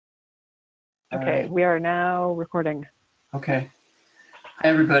Okay, we are now recording. Okay. Hi,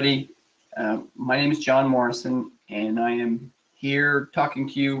 everybody. My name is John Morrison, and I am here talking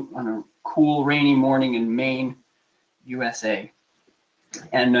to you on a cool, rainy morning in Maine, USA.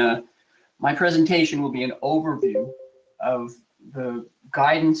 And my presentation will be an overview of the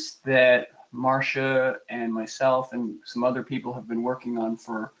guidance that Marcia and myself and some other people have been working on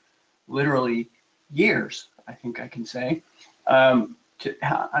for literally years, I think I can say, on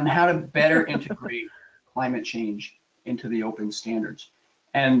how to better integrate climate change into the open standards.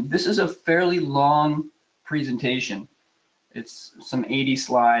 And this is a fairly long presentation. It's some 80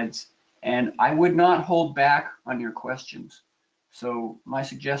 slides, and I would not hold back on your questions. So my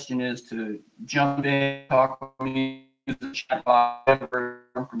suggestion is to jump in, talk with me, use the chat box, whatever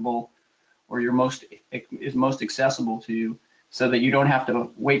you're comfortable or is most accessible to you, so that you don't have to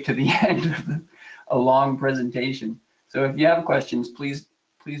wait to the end of a long presentation. So if you have questions, please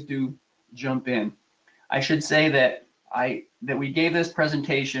do jump in. I should say that we gave this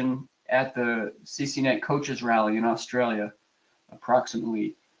presentation at the CCNet Coaches Rally in Australia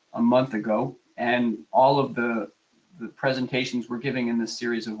approximately a month ago, and all of the presentations we're giving in this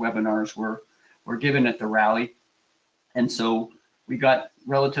series of webinars were given at the rally. And so we got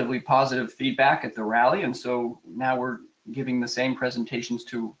relatively positive feedback at the rally, and so now we're giving the same presentations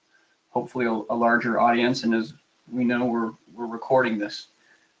to hopefully a larger audience, and as we know, we're recording this.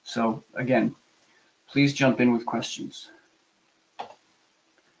 So again, please jump in with questions.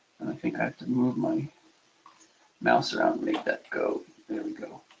 And I think I have to move my mouse around and make that go. There we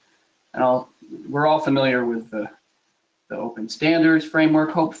go. And we're all familiar with the open standards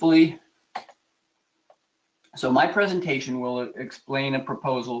framework, hopefully. So my presentation will explain a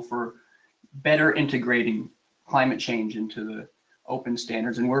proposal for better integrating climate change into the open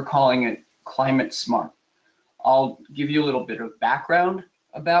standards, and we're calling it Climate Smart. I'll give you a little bit of background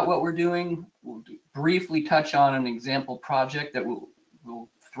about what we're doing. We'll briefly touch on an example project that will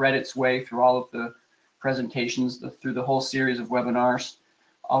thread its way through all of the presentations, through the whole series of webinars.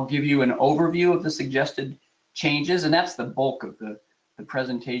 I'll give you an overview of the suggested changes, and that's the bulk of the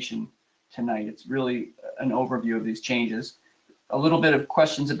presentation tonight. It's really an overview of these changes. A little bit of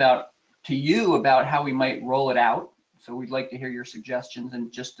questions about how we might roll it out. So we'd like to hear your suggestions,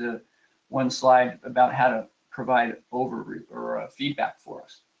 and just one slide about how to provide overview or feedback for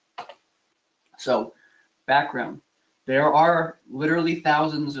us. So background. There are literally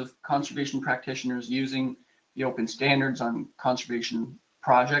thousands of conservation practitioners using the open standards on conservation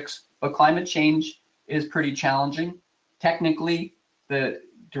projects, but climate change is pretty challenging. Technically, the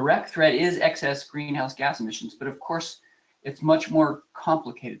direct threat is excess greenhouse gas emissions, but of course, it's much more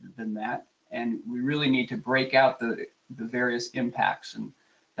complicated than that, and we really need to break out the various impacts, and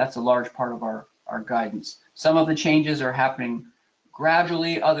that's a large part of our guidance. Some of the changes are happening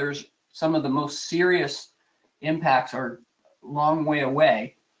gradually, some of the most serious impacts are a long way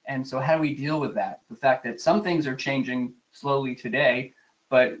away, and so how do we deal with that? The fact that some things are changing slowly today,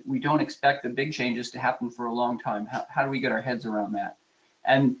 but we don't expect the big changes to happen for a long time. How do we get our heads around that?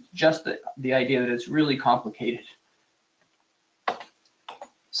 And just the idea that it's really complicated.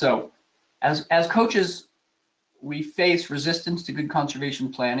 So as coaches, we face resistance to good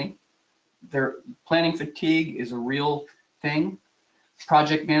conservation planning. Planning fatigue is a real thing.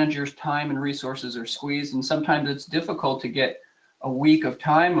 Project managers' time and resources are squeezed, and sometimes it's difficult to get a week of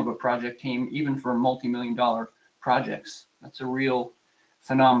time of a project team, even for multi-million-dollar projects. That's a real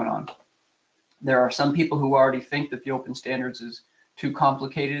phenomenon. There are some people who already think that the open standards is too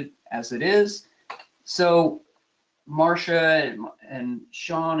complicated as it is. So Marcia and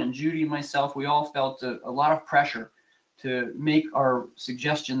Sean and Judy and myself, we all felt a lot of pressure to make our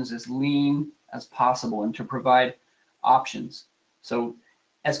suggestions as lean as possible and to provide options. So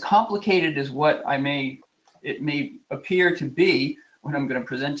as complicated as it may appear to be what I'm going to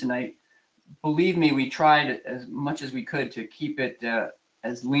present tonight, believe me, we tried as much as we could to keep it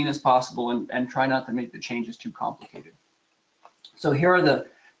as lean as possible and try not to make the changes too complicated. So here are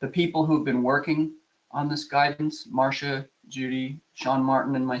the people who've been working on this guidance: Marcia, Judy, Sean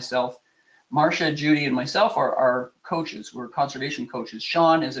Martin, and myself. Marcia, Judy, and myself are coaches. We're conservation coaches.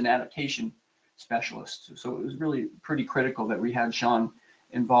 Sean is an adaptation specialist. So it was really pretty critical that we had Sean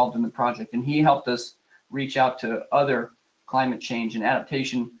involved in the project, and he helped us reach out to other climate change and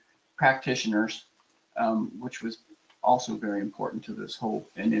adaptation practitioners, which was also very important to this whole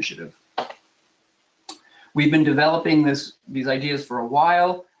initiative. We've been developing these ideas for a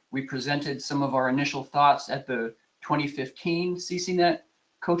while. We presented some of our initial thoughts at the 2015 CCNet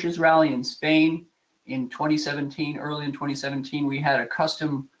Coaches Rally in Spain. In 2017, early in 2017, we had a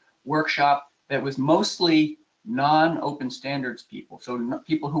custom workshop that was mostly non-open standards people, so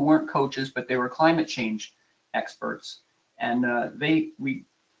people who weren't coaches, but they were climate change experts. And we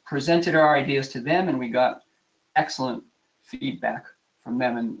presented our ideas to them, and we got excellent feedback from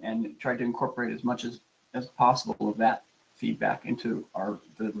them, and tried to incorporate as much as possible of that feedback into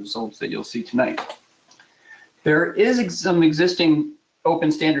the results that you'll see tonight. There is some existing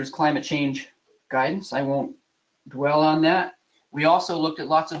open standards climate change guidance. I won't dwell on that. We also looked at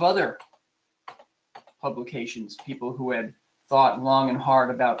lots of other publications, people who had thought long and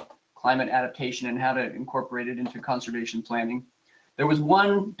hard about climate adaptation and how to incorporate it into conservation planning. There was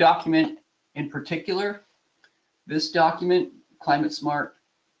one document in particular, this document, Climate Smart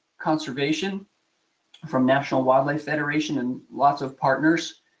Conservation, from National Wildlife Federation and lots of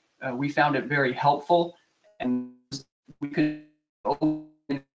partners. We found it very helpful, and we could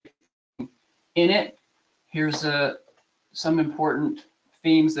in it. Here's some important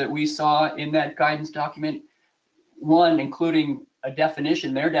themes that we saw in that guidance document. One, including a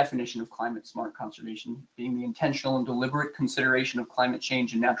definition, their definition of climate smart conservation being the intentional and deliberate consideration of climate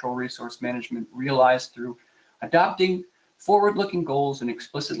change and natural resource management realized through adopting forward-looking goals and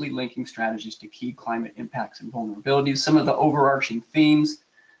explicitly linking strategies to key climate impacts and vulnerabilities. Some of the overarching themes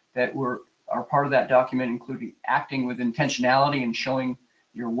that are part of that document including acting with intentionality and showing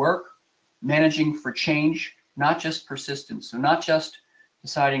your work, managing for change, not just persistence. So not just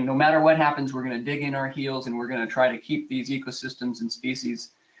deciding no matter what happens, we're going to dig in our heels and we're going to try to keep these ecosystems and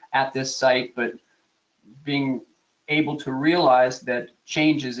species at this site, but being able to realize that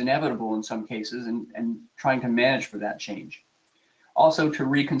change is inevitable in some cases and trying to manage for that change. Also to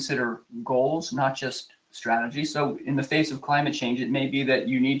reconsider goals, not just strategy. So in the face of climate change, it may be that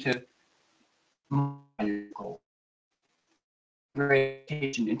you need to goal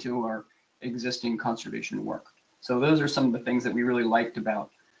into our existing conservation work. So those are some of the things that we really liked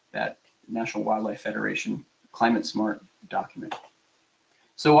about that National Wildlife Federation Climate Smart document.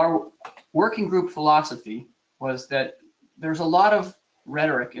 So our working group philosophy was that there's a lot of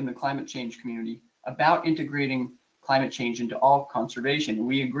rhetoric in the climate change community about integrating climate change into all conservation, and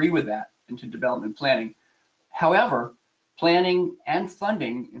we agree with that, into development planning. However, planning and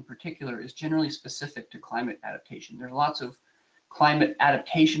funding in particular is generally specific to climate adaptation. There's lots of climate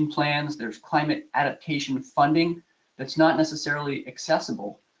adaptation plans, there's climate adaptation funding that's not necessarily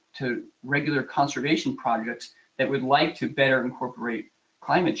accessible to regular conservation projects that would like to better incorporate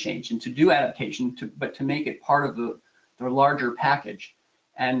climate change and to do adaptation, but to make it part of the larger package.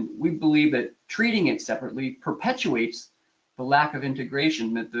 And we believe that treating it separately perpetuates the lack of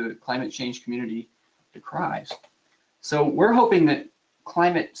integration that the climate change community decries. So we're hoping that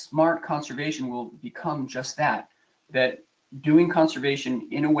climate smart conservation will become just that, that doing conservation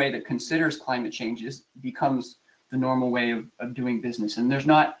in a way that considers climate changes becomes the normal way of doing business. And there's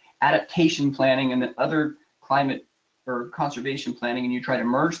not adaptation planning and other climate or conservation planning and you try to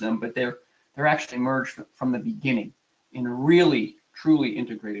merge them, but they're actually merged from the beginning in a really, truly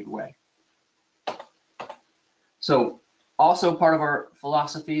integrated way. So also part of our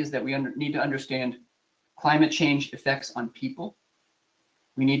philosophy is that we need to understand climate change effects on people.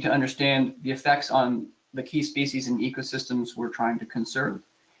 We need to understand the effects on the key species and ecosystems we're trying to conserve.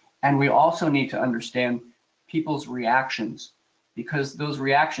 And we also need to understand people's reactions, because those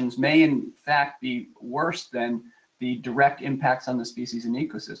reactions may in fact be worse than the direct impacts on the species and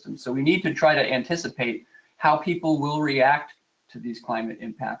ecosystems. So we need to try to anticipate how people will react to these climate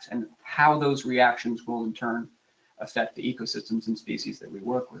impacts and how those reactions will in turn affect the ecosystems and species that we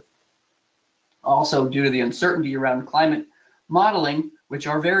work with. Also, due to the uncertainty around climate modeling, which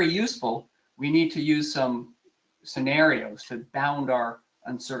are very useful, we need to use some scenarios to bound our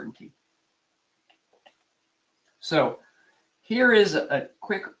uncertainty. So here is a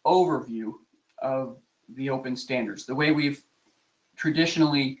quick overview of the open standards, the way we've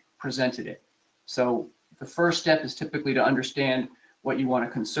traditionally presented it. So the first step is typically to understand what you want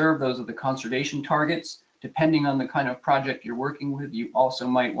to conserve. Those are the conservation targets. Depending on the kind of project you're working with, you also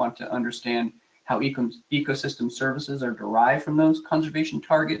might want to understand how ecosystem services are derived from those conservation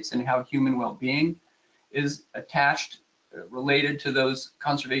targets and how human well-being is attached, related to those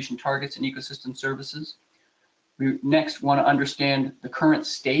conservation targets and ecosystem services. We next want to understand the current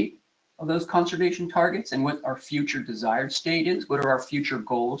state of those conservation targets and what our future desired state is. What are our future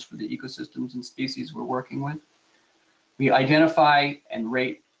goals for the ecosystems and species we're working with? We identify and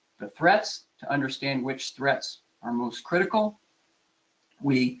rate the threats to understand which threats are most critical.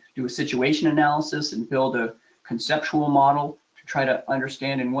 We do a situation analysis and build a conceptual model to try to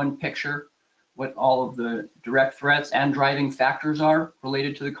understand in one picture what all of the direct threats and driving factors are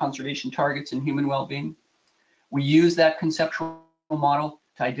related to the conservation targets and human well-being. We use that conceptual model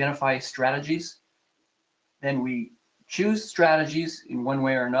to identify strategies Then we choose strategies in one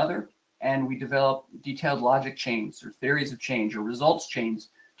way or another, and we develop detailed logic chains or theories of change or results chains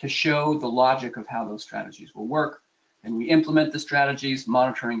to show the logic of how those strategies will work. And we implement the strategies,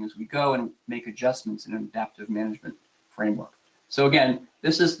 monitoring as we go, and make adjustments in an adaptive management framework. So again,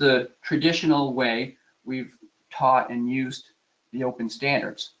 this is the traditional way we've taught and used the open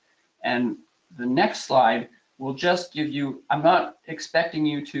standards. And the next slide will just give you, I'm not expecting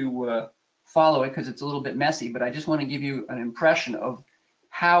you to follow it because it's a little bit messy, but I just want to give you an impression of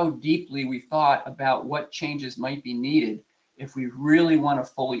how deeply we thought about what changes might be needed if we really want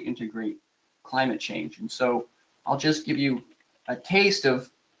to fully integrate climate change. And so I'll just give you a taste of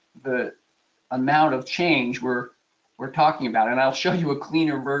the amount of change we're talking about, and I'll show you a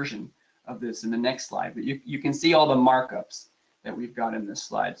cleaner version of this in the next slide, but you can see all the markups that we've got in this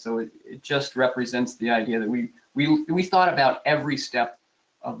slide. So it just represents the idea that we thought about every step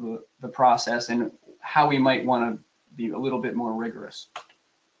of the process and how we might want to be a little bit more rigorous.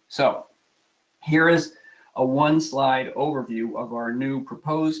 So here is a one-slide overview of our new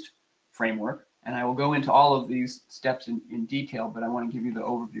proposed framework, and I will go into all of these steps in detail, but I want to give you the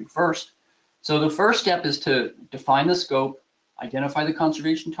overview first. So the first step is to define the scope, identify the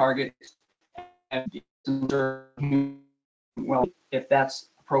conservation targets, and well, if that's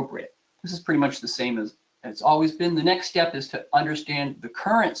appropriate. This is pretty much the same as it's always been. The next step is to understand the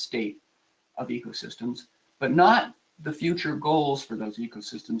current state of ecosystems, but not the future goals for those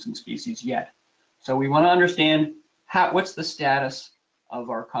ecosystems and species yet. So we want to understand what's the status of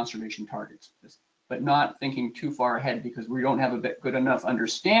our conservation targets, but not thinking too far ahead because we don't have a good enough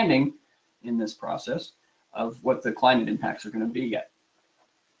understanding in this process of what the climate impacts are going to be yet.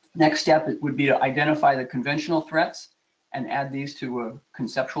 Next step would be to identify the conventional threats and add these to a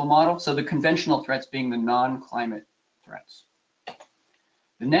conceptual model. So the conventional threats being the non-climate threats.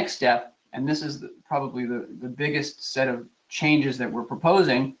 The next step, and this is probably the biggest set of changes that we're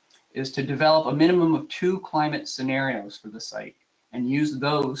proposing, is to develop a minimum of 2 climate scenarios for the site and use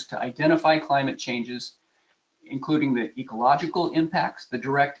those to identify climate changes, including the ecological impacts, the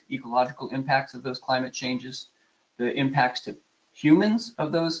direct ecological impacts of those climate changes, the impacts to humans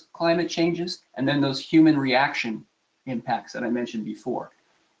of those climate changes, and then those human reaction impacts that I mentioned before.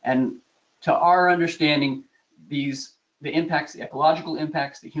 And to our understanding, the impacts, the ecological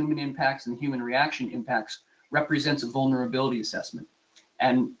impacts, the human impacts, and the human reaction impacts represents a vulnerability assessment.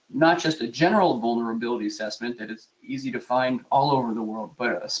 And not just a general vulnerability assessment that is easy to find all over the world,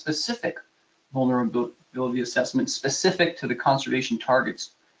 but a specific vulnerability assessment specific to the conservation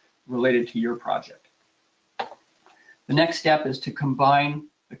targets related to your project. The next step is to combine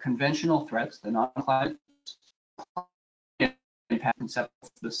the conventional threats, the non-climate impact concept of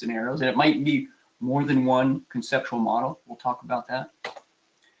the scenarios, and it might be more than one conceptual model. We'll talk about that.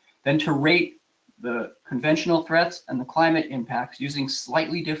 Then to rate the conventional threats and the climate impacts using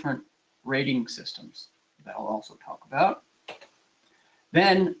slightly different rating systems that I'll also talk about.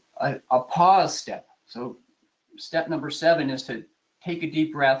 Then a pause step. So step number 7 is to take a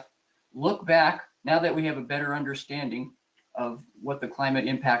deep breath, look back, now that we have a better understanding of what the climate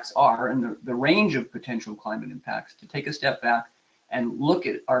impacts are and the range of potential climate impacts, to take a step back and look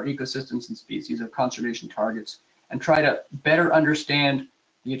at our ecosystems and species of conservation targets and try to better understand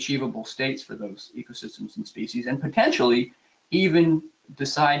the achievable states for those ecosystems and species, and potentially even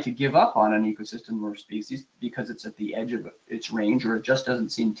decide to give up on an ecosystem or species because it's at the edge of its range or it just doesn't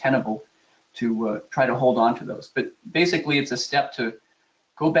seem tenable to try to hold on to those. But basically it's a step to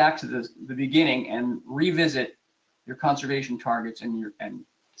go back to the beginning and revisit your conservation targets and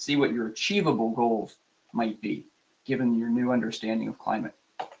see what your achievable goals might be given your new understanding of climate.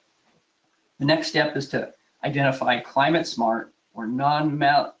 The next step is to identify climate smart or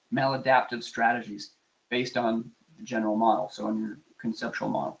non-maladaptive strategies based on the general model, so on your conceptual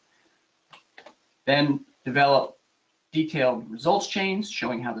model. Then develop detailed results chains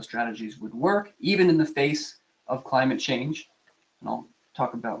showing how the strategies would work, even in the face of climate change. And I'll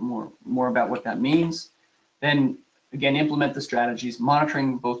talk about more about what that means. Then again, implement the strategies,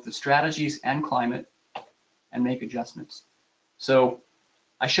 monitoring both the strategies and climate, and make adjustments. So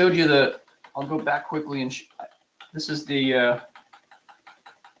I showed you I'll go back quickly and this is the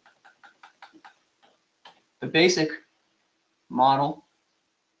basic model,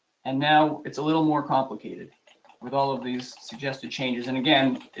 and now it's a little more complicated with all of these suggested changes. And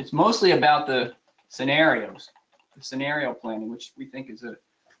again, it's mostly about the scenarios, the scenario planning, which we think is an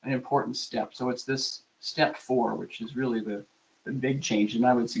important step. So it's this step 4, which is really the big change, and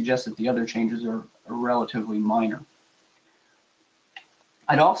I would suggest that the other changes are relatively minor.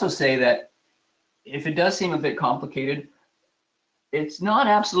 I'd also say that if it does seem a bit complicated, it's not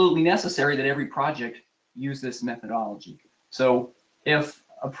absolutely necessary that every project use this methodology. So if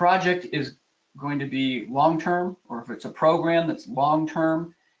a project is going to be long-term, or if it's a program that's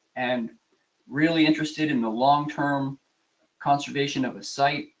long-term and really interested in the long-term conservation of a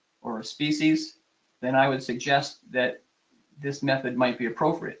site or a species, then I would suggest that this method might be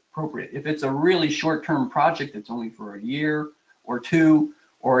appropriate. If it's a really short-term project that's only for a year or two,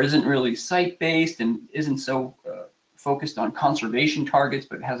 or isn't really site-based and isn't so focused on conservation targets,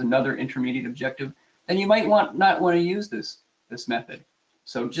 but has another intermediate objective, then you might not want to use this method.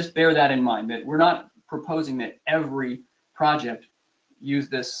 So just bear that in mind, that we're not proposing that every project use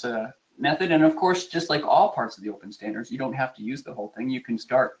this method. And of course, just like all parts of the open standards, you don't have to use the whole thing. You can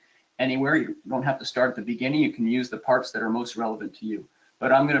start anywhere. You don't have to start at the beginning. You can use the parts that are most relevant to you.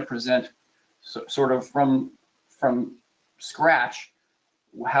 But I'm going to present sort of from scratch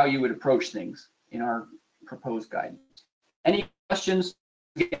how you would approach things in our proposed guidance. Any questions?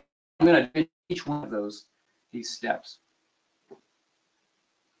 I'm going to do each one of these steps.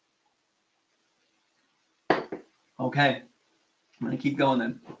 Okay, I'm going to keep going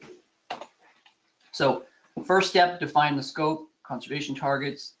then. So first step, define the scope, conservation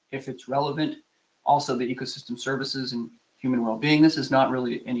targets, if it's relevant, also the ecosystem services and human well-being. This is not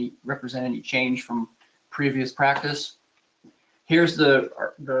really represent any change from previous practice. Here's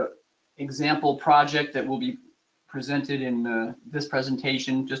the example project that will be presented in this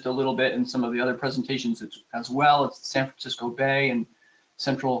presentation, just a little bit in some of the other presentations as well. It's San Francisco Bay and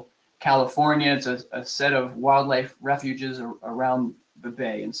Central California. It's a set of wildlife refuges around the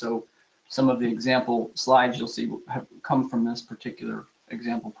bay. And so some of the example slides you'll see have come from this particular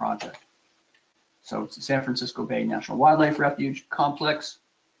example project. So it's the San Francisco Bay National Wildlife Refuge Complex.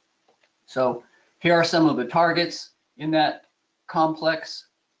 So here are some of the targets in that complex: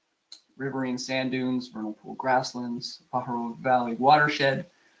 riverine sand dunes, vernal pool grasslands, Pajaro Valley watershed,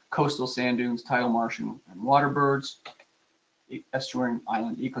 coastal sand dunes, tidal marsh and water birds, estuarine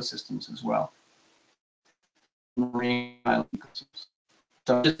island ecosystems as well. Marine island ecosystems.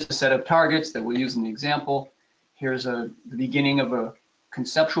 So just a set of targets that we'll use in the example. Here's the beginning of a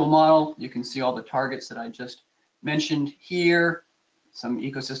conceptual model. You can see all the targets that I just mentioned here, some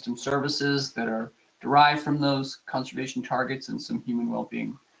ecosystem services that are derived from those conservation targets, and some human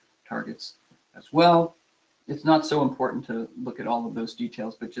well-being targets as well. It's not so important to look at all of those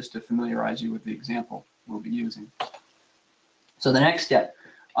details, but just to familiarize you with the example we'll be using. So the next step,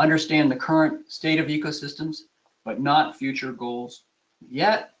 understand the current state of ecosystems, but not future goals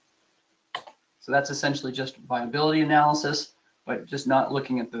yet. So that's essentially just viability analysis, but just not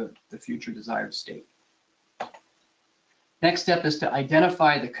looking at the future desired state. Next step is to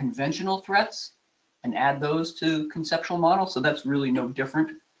identify the conventional threats and add those to conceptual model. So that's really no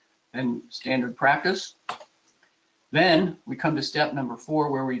different than standard practice. Then we come to step number 4,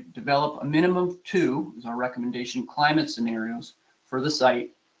 where we develop a minimum of 2, is our recommendation, climate scenarios for the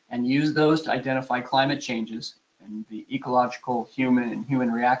site, and use those to identify climate changes and the ecological, human, and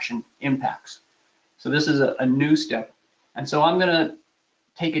human reaction impacts. So this is a new step. And so I'm going to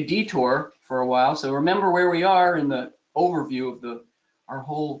take a detour for a while. So remember where we are in the overview of our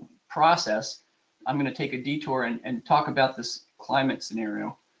whole process. I'm going to take a detour and talk about this climate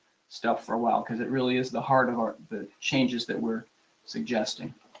scenario stuff for a while, because it really is the heart of the changes that we're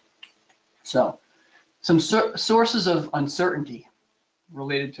suggesting. So some sources of uncertainty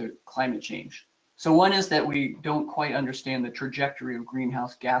related to climate change. So one is that we don't quite understand the trajectory of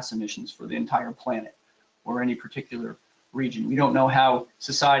greenhouse gas emissions for the entire planet or any particular region. We don't know how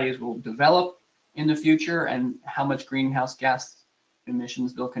societies will develop in the future and how much greenhouse gas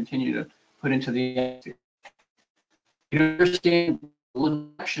emissions they'll continue to put into the atmosphere. We don't understand the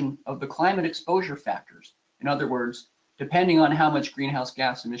reduction of the climate exposure factors. In other words, depending on how much greenhouse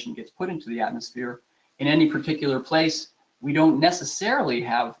gas emission gets put into the atmosphere in any particular place, we don't necessarily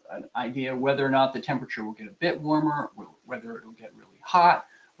have an idea whether or not the temperature will get a bit warmer, whether it'll get really hot,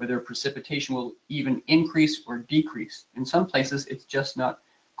 whether precipitation will even increase or decrease. In some places, it's just not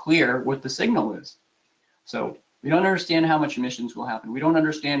clear what the signal is. So we don't understand how much emissions will happen. We don't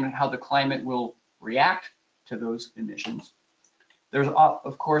understand how the climate will react to those emissions. There's,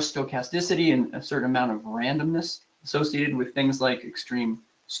 of course, stochasticity and a certain amount of randomness associated with things like extreme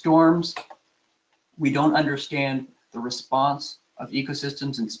storms. We don't understand the response of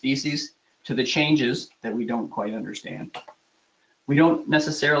ecosystems and species to the changes that we don't quite understand. We don't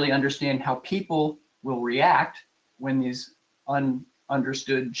necessarily understand how people will react when these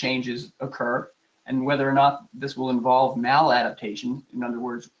ununderstood changes occur, and whether or not this will involve maladaptation. In other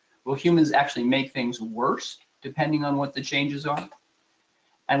words, will humans actually make things worse depending on what the changes are?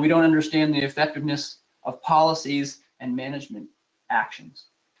 And we don't understand the effectiveness of policies and management actions.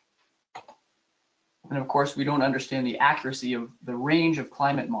 And of course, we don't understand the accuracy of the range of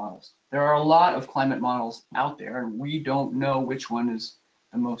climate models. There are a lot of climate models out there, and we don't know which one is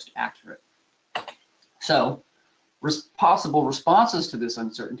the most accurate. So, possible responses to this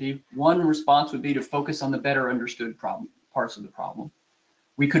uncertainty, one response would be to focus on the better understood parts of the problem.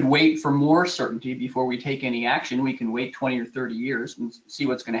 We could wait for more certainty before we take any action. We can wait 20 or 30 years and see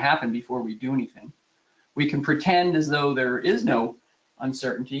what's going to happen before we do anything. We can pretend as though there is no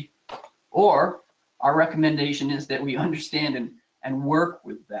uncertainty, or our recommendation is that we understand and work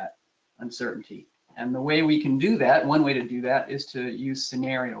with that uncertainty. And the way we can do that, one way to do that, is to use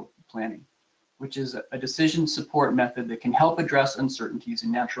scenario planning, which is a decision support method that can help address uncertainties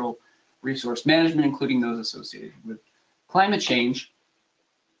in natural resource management, including those associated with climate change.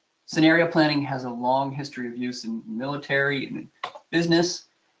 Scenario planning has a long history of use in military and in business.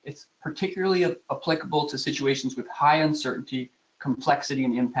 It's particularly applicable to situations with high uncertainty, complexity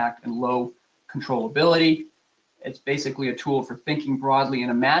and impact, and low controllability. It's basically a tool for thinking broadly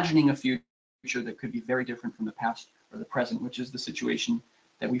and imagining a future that could be very different from the past or the present, which is the situation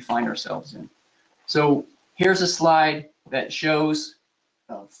that we find ourselves in. So here's a slide that shows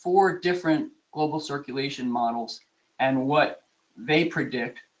 4 different global circulation models and what they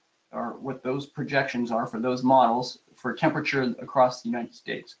predict, or what those projections are for those models for temperature across the United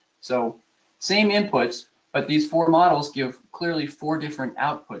States. So same inputs, but these 4 models give clearly 4 different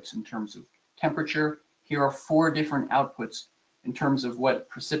outputs in terms of temperature. Here are 4 different outputs in terms of what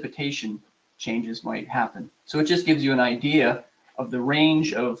precipitation changes might happen. So it just gives you an idea of the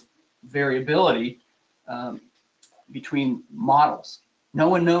range of variability between models. No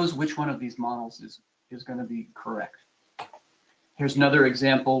one knows which one of these models is going to be correct. Here's another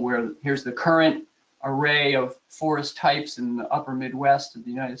example where here's the current array of forest types in the upper Midwest of the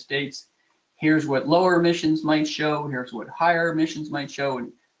United States. Here's what lower emissions might show. Here's what higher emissions might show.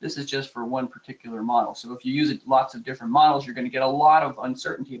 And this is just for one particular model. So if you use lots of different models, you're going to get a lot of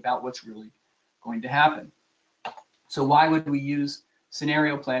uncertainty about what's really going to happen. So why would we use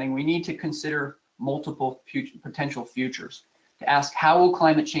scenario planning? We need to consider multiple potential futures to ask, how will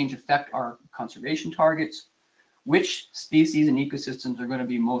climate change affect our conservation targets? Which species and ecosystems are going to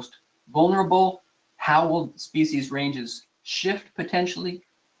be most vulnerable? How will species ranges shift potentially?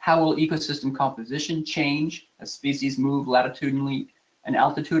 How will ecosystem composition change as species move latitudinally and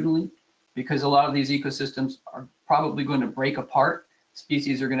altitudinally? Because a lot of these ecosystems are probably going to break apart.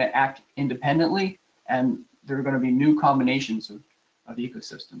 Species are going to act independently, and there are going to be new combinations of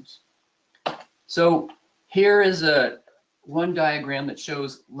ecosystems. So here is one diagram that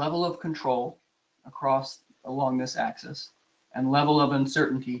shows level of control along this axis and level of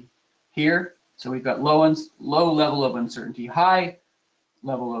uncertainty here. So we've got low level of uncertainty, high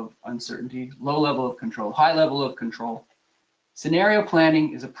level of uncertainty, low level of control, high level of control. Scenario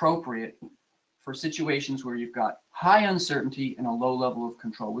planning is appropriate for situations where you've got high uncertainty and a low level of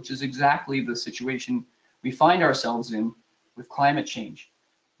control, which is exactly the situation we find ourselves in with climate change.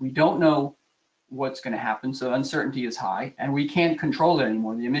 We don't know what's going to happen, so uncertainty is high, and we can't control it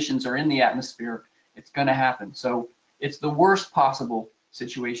anymore. The emissions are in the atmosphere. It's going to happen. So it's the worst possible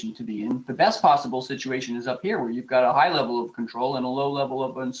situation to be in. The best possible situation is up here, where you've got a high level of control and a low level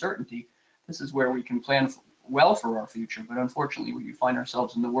of uncertainty. This is where we can plan well for our future, but unfortunately we find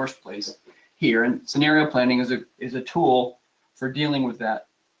ourselves in the worst place here, and scenario planning is a tool for dealing with that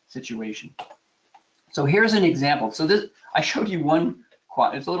situation. So here's an example. So this, I showed you one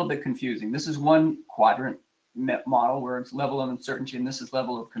it's a little bit confusing. This is one quadrant model where it's level of uncertainty, and this is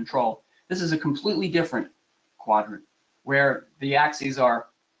level of control. This is a completely different quadrant where the axes are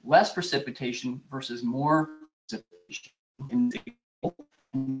less precipitation versus more precipitation, and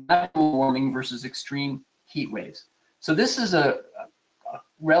global warming versus extreme heat waves. So this is a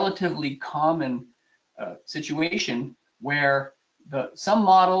relatively common situation where some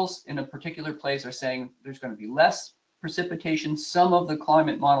models in a particular place are saying there's going to be less precipitation. Some of the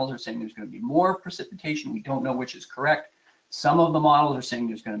climate models are saying there's going to be more precipitation. We don't know which is correct. Some of the models are saying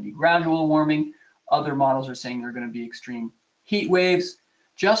there's going to be gradual warming. Other models are saying there are going to be extreme heat waves.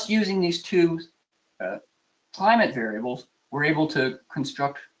 Just using these 2 climate variables, we're able to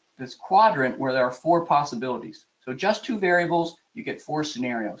construct this quadrant where there are 4 possibilities. So just 2 variables, you get 4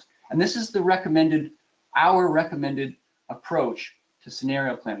 scenarios. And this is our recommended approach to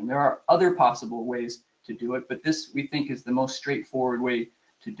scenario planning. There are other possible ways to do it, but this we think is the most straightforward way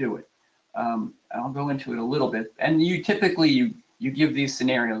to do it. I'll go into it a little bit. And you typically, you give these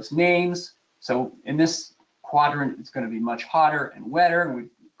scenarios names. So in this quadrant, it's going to be much hotter and wetter, and we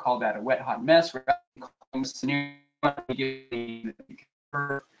call that a wet hot mess. In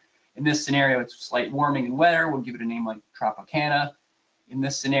this scenario, it's slight warming and wetter. We'll give it a name like Tropicana. In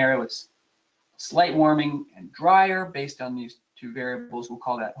this scenario, it's slight warming and drier based on these two variables. We'll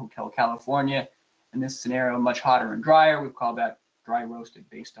call that Hotel California. In this scenario, much hotter and drier. We'll call that dry roasted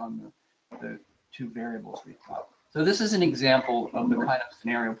based on the two variables we've got. So this is an example of the kind of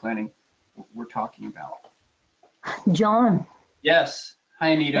scenario planning we're talking about. John. Yes. Hi,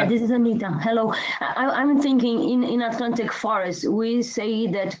 Anita. Yeah, this is Anita. Hello. I'm thinking in Atlantic Forest, we say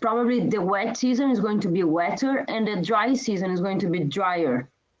that probably the wet season is going to be wetter and the dry season is going to be drier.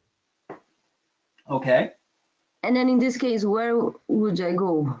 Okay. And then in this case, where would I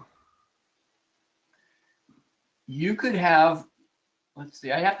go? You could have, let's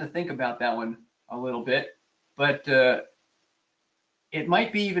see, I have to think about that one a little bit, but it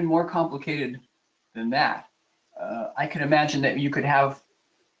might be even more complicated than that. I could imagine that you could have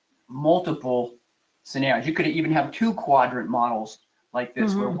multiple scenarios. You could even have two quadrant models like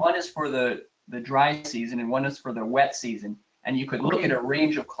this, where one is for the dry season and one is for the wet season. And you could look at a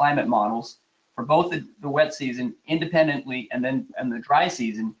range of climate models for both the wet season independently and the dry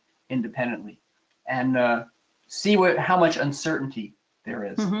season independently, and see how much uncertainty there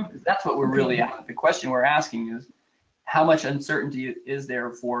is. That's what we're really asking. The question we're asking is, how much uncertainty is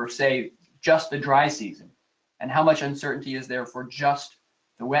there for, say, just the dry season? And how much uncertainty is there for just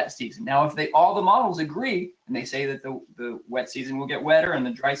the wet season? Now, if all the models agree and they say that the wet season will get wetter and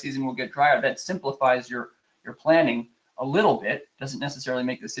the dry season will get drier, that simplifies your planning a little bit. Doesn't necessarily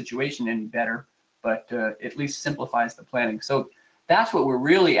make the situation any better, but at least simplifies the planning. So that's what we're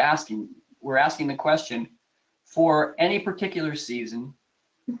really asking. We're asking the question, for any particular season,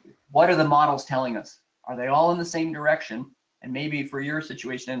 what are the models telling us? Are they all in the same direction? And maybe for your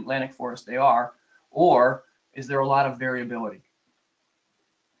situation in Atlantic Forest, they are. Or is there a lot of variability?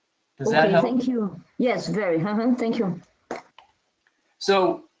 Does that help? Thank you. Yes, very. Thank you.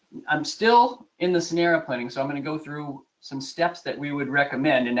 So I'm still in the scenario planning, so I'm going to go through some steps that we would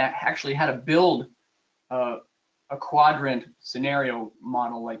recommend, and actually how to build a quadrant scenario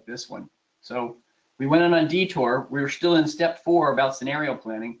model like this one. So we went on a detour. We're still in step 4 about scenario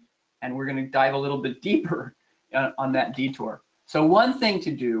planning, and we're going to dive a little bit deeper on that detour. So one thing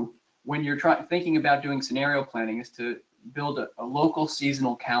to do when you're thinking about doing scenario planning is to build a local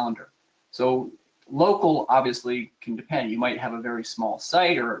seasonal calendar. So local obviously can depend. You might have a very small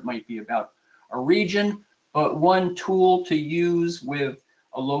site, or it might be about a region, but one tool to use with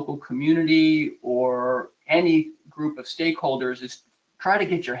a local community or any group of stakeholders is try to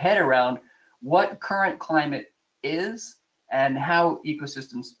get your head around what current climate is and how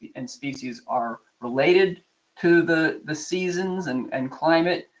ecosystems and species are related to the seasons and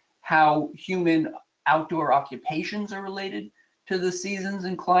climate, how human outdoor occupations are related to the seasons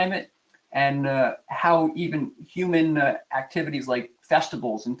and climate, and how even human activities like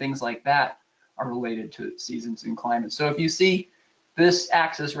festivals and things like that are related to seasons and climate. So if you see this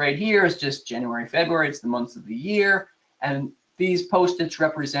axis right here is just January, February, it's the months of the year, and these post-its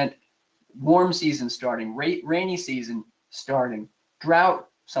represent warm season starting, rainy season starting, drought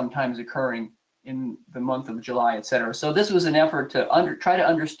sometimes occurring in the month of July, etc. So this was an effort to try to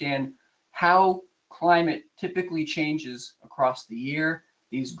understand how climate typically changes across the year.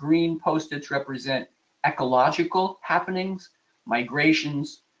 These green post-its represent ecological happenings,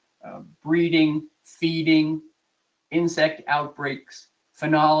 migrations, breeding, feeding, insect outbreaks,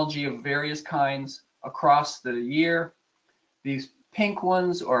 phenology of various kinds across the year. These pink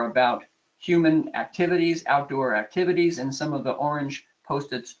ones are about human activities, outdoor activities, and some of the orange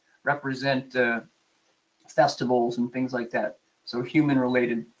post-its represent festivals and things like that. So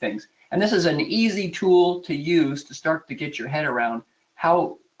human-related things. And this is an easy tool to use to start to get your head around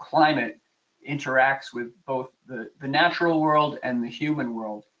how climate interacts with both the natural world and the human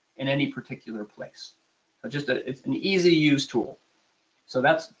world in any particular place. So it's an easy use tool. So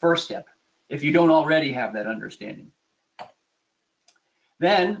that's the first step, if you don't already have that understanding.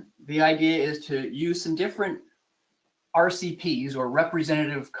 Then the idea is to use some different RCPs, or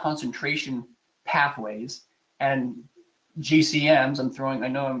representative concentration pathways, and GCMs. I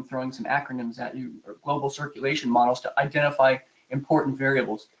know I'm throwing some acronyms at you, or global circulation models, to identify important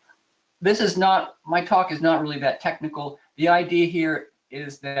variables. My talk is not really that technical. The idea here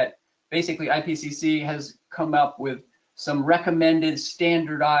is that basically IPCC has come up with some recommended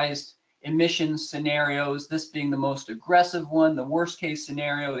standardized emissions scenarios, this being the most aggressive one, the worst case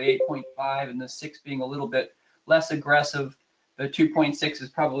scenario, the 8.5, and the 6 being a little bit less aggressive. The 2.6 is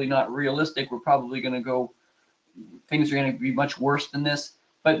probably not realistic. We're probably going to go, things are going to be much worse than this.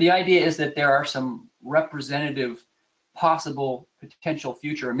 But the idea is that there are some representative possible potential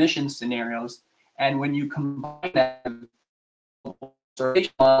future emissions scenarios. And when you combine that with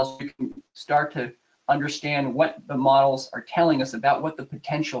models, you can start to understand what the models are telling us about what the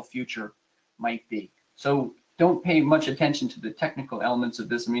potential future might be. So don't pay much attention to the technical elements of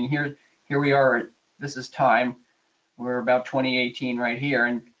this. I mean, here we are, this is time, we're about 2018 right here,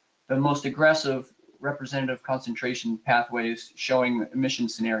 and the most aggressive representative concentration pathways showing emission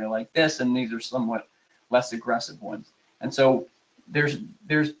scenario like this, and these are somewhat less aggressive ones. And so there's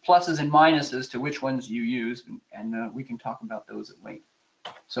pluses and minuses to which ones you use, and we can talk about those at length.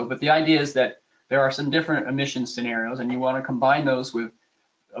 So, but the idea is that there are some different emission scenarios, and you want to combine those with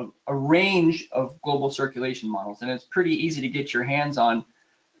a range of global circulation models. And it's pretty easy to get your hands on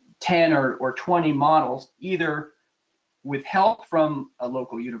 10 or 20 models, either with help from a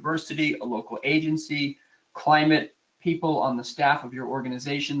local university, a local agency, climate people on the staff of your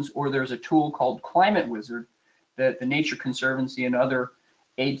organizations, or there's a tool called Climate Wizard that the Nature Conservancy and other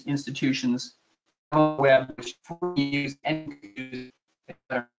aid institutions on the web, which use and use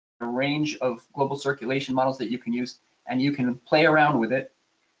a range of global circulation models that you can use, and you can play around with it.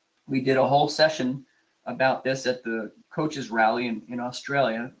 We did a whole session about this at the coaches rally in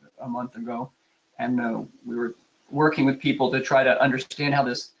Australia a month ago, and we were working with people to try to understand how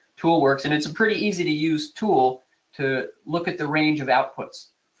this tool works. And it's a pretty easy to use tool to look at the range of outputs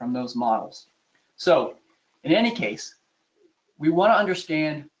from those models. So in any case, we want to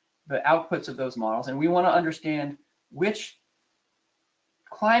understand the outputs of those models, and we want to understand which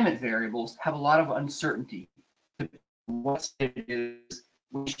climate variables have a lot of uncertainty. What it is,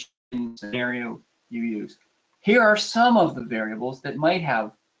 which scenario you use. Here are some of the variables that might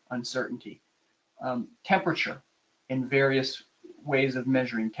have uncertainty. Temperature in various ways of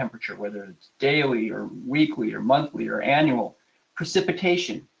measuring temperature, whether it's daily or weekly or monthly or annual.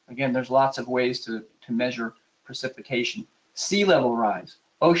 Precipitation, again, there's lots of ways to measure precipitation. Sea level rise,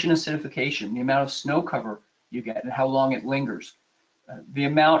 ocean acidification, the amount of snow cover you get and how long it lingers. The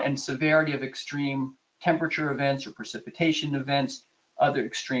amount and severity of extreme temperature events or precipitation events, other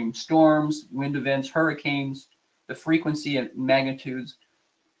extreme storms, wind events, hurricanes, the frequency and magnitudes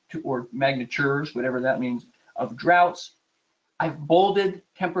or magnitures, whatever that means, of droughts. I've bolded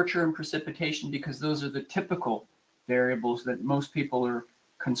temperature and precipitation because those are the typical variables that most people are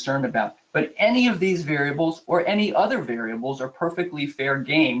concerned about. But any of these variables or any other variables are perfectly fair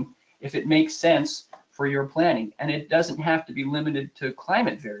game if it makes sense for your planning. And it doesn't have to be limited to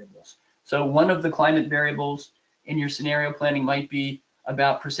climate variables. So one of the climate variables in your scenario planning might be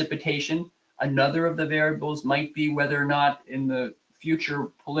about precipitation. Another of the variables might be whether or not in the future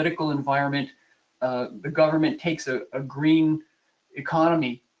political environment the government takes a green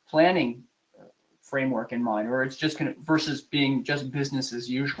economy planning framework in mind, or it's just going to versus being just business as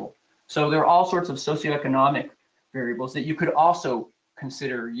usual. So there are all sorts of socioeconomic variables that you could also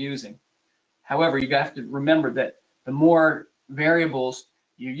consider using. However, you have to remember that the more variables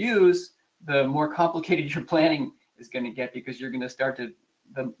you use, the more complicated your planning is going to get, because you're going to start to,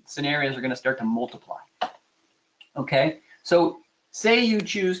 the scenarios are going to start to multiply. Okay, so say you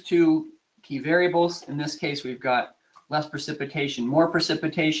choose two key variables. In this case, we've got less precipitation, more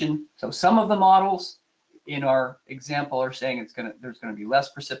precipitation. So some of the models in our example are saying there's going to be less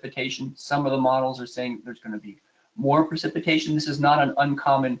precipitation. Some of the models are saying there's going to be more precipitation. This is not an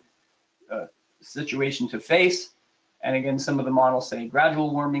uncommon situation to face. And again, some of the models say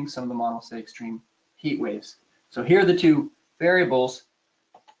gradual warming, some of the models say extreme heat waves. So here are the two variables.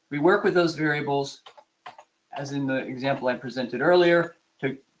 We work with those variables, as in the example I presented earlier,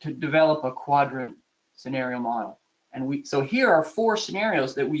 to develop a quadrant scenario model. And so here are 4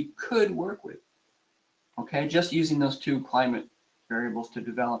 scenarios that we could work with, okay, just using those 2 climate variables to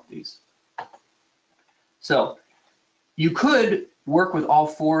develop these. So you could work with all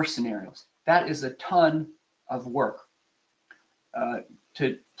 4 scenarios. That is a ton of work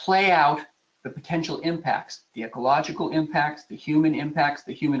to play out the potential impacts, the ecological impacts, the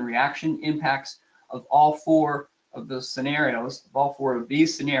human reaction impacts of all 4 of those scenarios, of all 4 of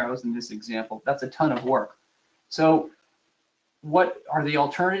these scenarios in this example. That's a ton of work. So what are the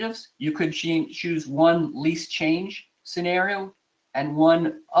alternatives? You could choose one least change scenario and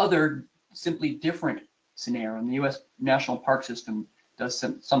one other simply different scenario. And the U.S. National Park System does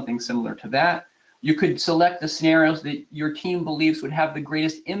something similar to that. You could select the scenarios that your team believes would have the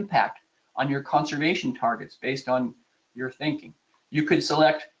greatest impact on your conservation targets based on your thinking. You could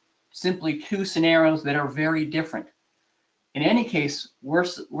select simply 2 scenarios that are very different. In any case,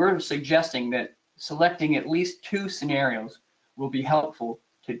 we're suggesting that selecting at least 2 scenarios will be helpful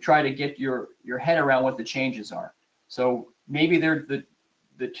to try to get your head around what the changes are. So maybe they're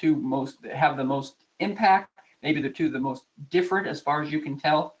the 2 most that have the most impact, maybe the 2 the most different as far as you can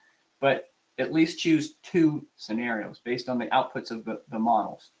tell, but at least choose 2 scenarios based on the outputs of the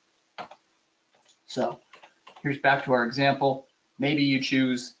models. So here's back to our example. Maybe you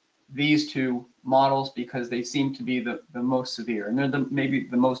choose these two models because they seem to be the most severe, and they're maybe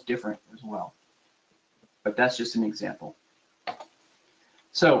the most different as well. But that's just an example.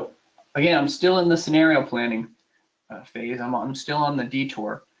 So again, I'm still in the scenario planning phase. I'm still on the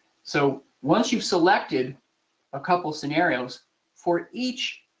detour. So once you've selected a couple scenarios, for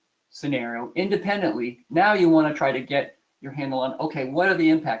each scenario independently, now you want to try to get your handle on, okay, what are the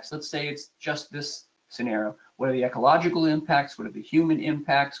impacts? Let's say it's just this scenario. What are the ecological impacts? What are the human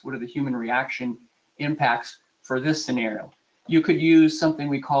impacts? What are the human reaction impacts for this scenario? You could use something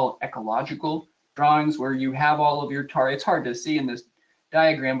we call ecological drawings, where you have all of your targets. It's hard to see in this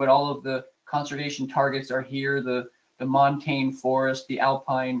diagram, but all of the conservation targets are here, the montane forest, the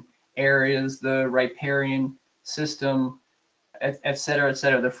alpine areas, the riparian system, et cetera,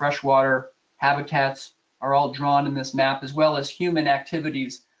 the freshwater habitats are all drawn in this map, as well as human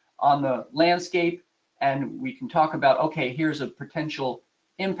activities on the landscape. And we can talk about, okay, here's a potential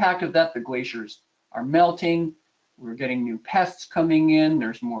impact of that. The glaciers are melting, we're getting new pests coming in,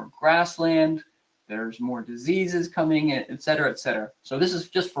 there's more grassland, there's more diseases coming in, et cetera, et cetera. So this is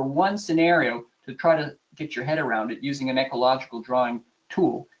just for one scenario to try to get your head around it using an ecological drawing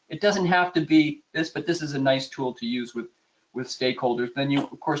tool. It doesn't have to be this, but this is a nice tool to use with stakeholders. Then you,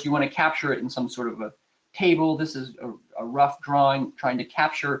 of course, you want to capture it in some sort of a table. This is a rough drawing trying to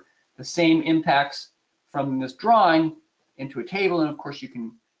capture the same impacts from this drawing into a table, and of course you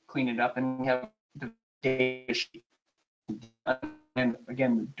can clean it up, and we have the data sheet. And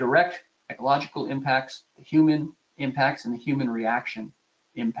again, the direct ecological impacts, the human impacts, and the human reaction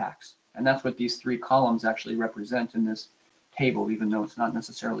impacts. And that's what these three columns actually represent in this table, even though it's not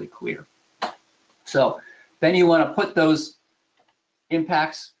necessarily clear. So then you want to put those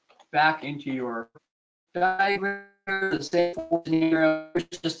impacts back into your diagram. The same scenario is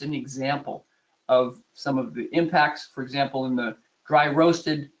just an example of some of the impacts. For example, in the dry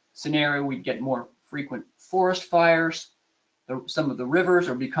roasted scenario, we get more frequent forest fires. Some of the rivers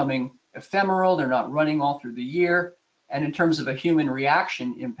are becoming ephemeral. They're not running all through the year. And in terms of a human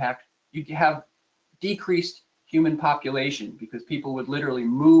reaction impact, you have decreased human population because people would literally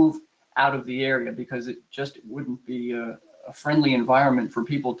move out of the area because it just wouldn't be a friendly environment for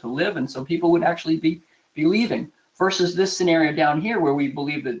people to live, and so people would actually be leaving. Versus this scenario down here, where we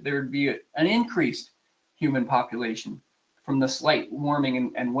believe that there would be an increased human population from the slight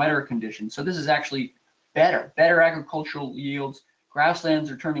warming and wetter conditions. So this is actually better agricultural yields.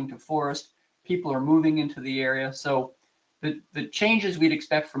 Grasslands are turning to forest. People are moving into the area. So the changes we'd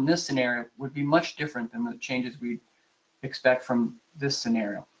expect from this scenario would be much different than the changes we'd expect from this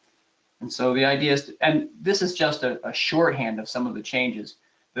scenario. And so the idea is, and this is just a shorthand of some of the changes.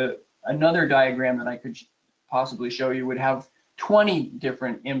 Another diagram that I could possibly show you would have 20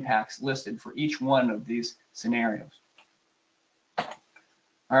 different impacts listed for each one of these scenarios.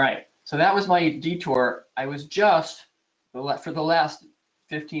 All right, so that was my detour. I was just, for the last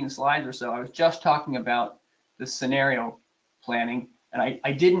 15 slides or so, I was just talking about the scenario planning, and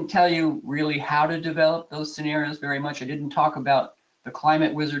I didn't tell you really how to develop those scenarios very much. I didn't talk about the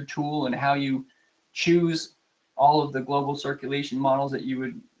Climate Wizard tool and how you choose all of the global circulation models that you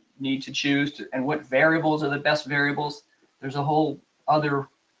would need to choose, and what variables are the best variables. There's a whole other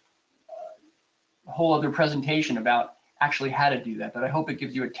presentation about actually how to do that, but I hope it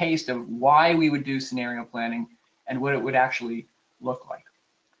gives you a taste of why we would do scenario planning and what it would actually look like.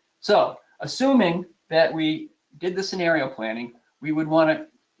 So assuming that we did the scenario planning, we would want to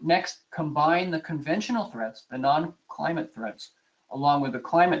next combine the conventional threats, the non-climate threats, along with the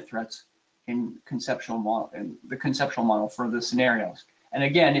climate threats in conceptual model, in the conceptual model for the scenarios. And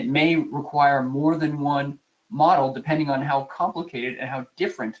again, it may require more than one model depending on how complicated and how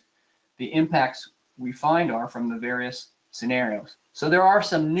different the impacts we find are from the various scenarios. So there are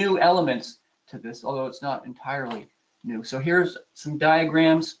some new elements to this, although it's not entirely new. So here's some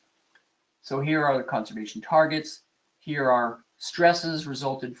diagrams. So here are the conservation targets. Here are stresses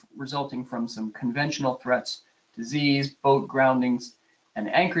resulting from some conventional threats: disease, boat groundings,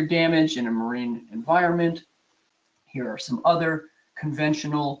 and anchor damage in a marine environment. Here are some other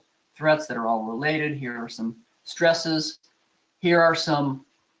conventional threats that are all related. Here are some stresses. Here are some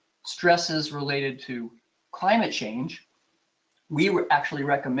stresses related to climate change. We actually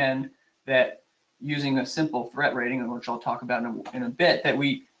recommend that using a simple threat rating, which I'll talk about in a bit, that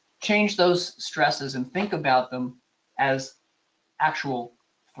we change those stresses and think about them as actual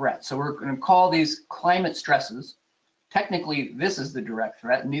threats. So we're going to call these climate stresses. Technically, this is the direct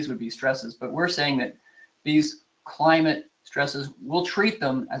threat, and these would be stresses, but we're saying that these climate stresses, we'll treat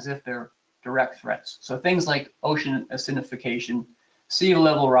them as if they're direct threats. So things like ocean acidification, sea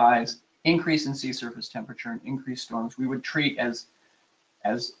level rise, increase in sea surface temperature, and increased storms, we would treat as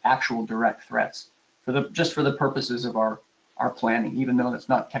as actual direct threats just for the purposes of our planning, even though that's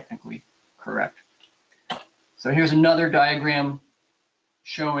not technically correct. So here's another diagram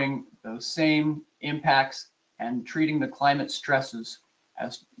showing those same impacts and treating the climate stresses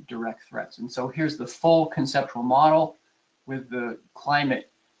as direct threats. And so here's the full conceptual model with the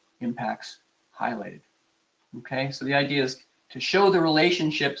climate impacts highlighted. Okay, so the idea is to show the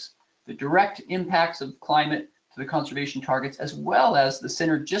relationships, the direct impacts of climate to the conservation targets, as well as the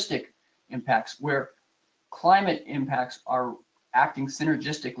synergistic impacts, where climate impacts are acting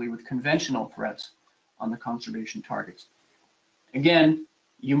synergistically with conventional threats on the conservation targets. Again,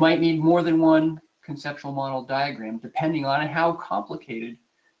 you might need more than one conceptual model diagram depending on how complicated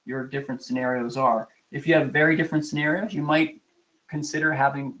your different scenarios are. If you have very different scenarios, you might consider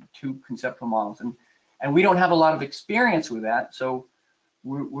having two conceptual models. And we don't have a lot of experience with that, so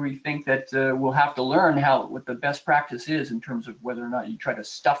we think that we'll have to learn what the best practice is in terms of whether or not you try to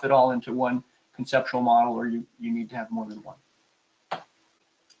stuff it all into one conceptual model or you need to have more than one.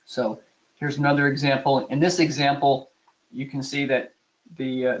 So here's another example. In this example, you can see that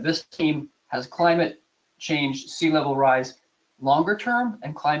this team has climate change, sea level rise longer term,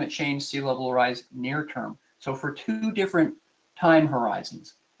 and climate change, sea level rise near term. So for two different time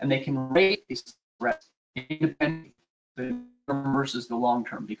horizons, and they can rate these threats independently, the term versus the long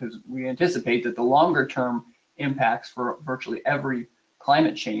term, because we anticipate that the longer term impacts for virtually every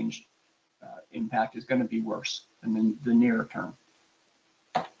climate change impact is going to be worse than the nearer term.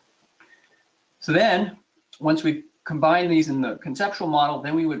 So then, once we combine these in the conceptual model,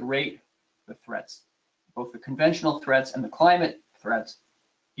 then we would rate the threats, both the conventional threats and the climate threats,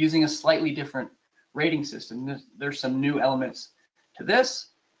 using a slightly different rating system. There's some new elements to this.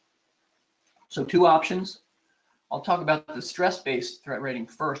 So two options. I'll talk about the stress-based threat rating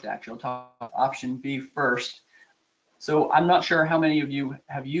first, actually. I'll talk about option B first. So I'm not sure how many of you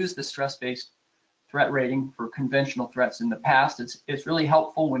have used the stress-based threat rating for conventional threats in the past. It's really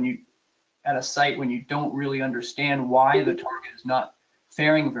helpful when you at a site when you don't really understand why the target is not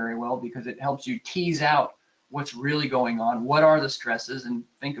faring very well, because it helps you tease out what's really going on, what are the stresses, and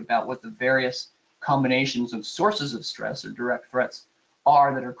think about what the various combinations of sources of stress or direct threats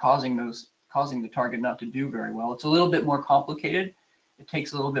are that are causing the target not to do very well. It's a little bit more complicated. It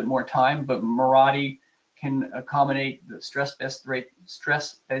takes a little bit more time, but Maradi can accommodate the stress-based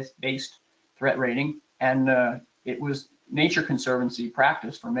threat rating, and it was Nature Conservancy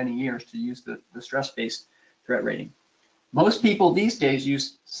practice for many years to use the stress-based threat rating. Most people these days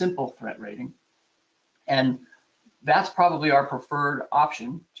use simple threat rating, and that's probably our preferred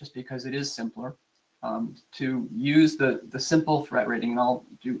option just because it is simpler to use the simple threat rating, and I'll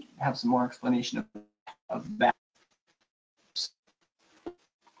have some more explanation of that.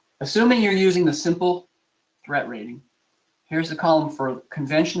 Assuming you're using the simple threat rating, here's the column for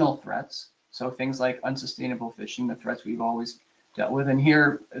conventional threats. So things like unsustainable fishing, the threats we've always dealt with. And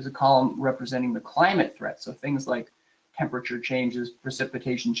here is a column representing the climate threats. So things like temperature changes,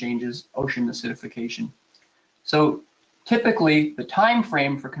 precipitation changes, ocean acidification. So typically the time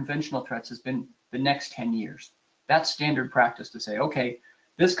frame for conventional threats has been the next 10 years. That's standard practice to say, okay,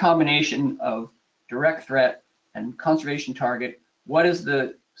 this combination of direct threat and conservation target, what is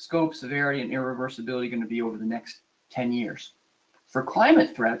the scope, severity, and irreversibility going to be over the next 10 years? For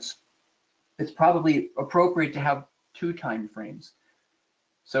climate threats, it's probably appropriate to have two time frames.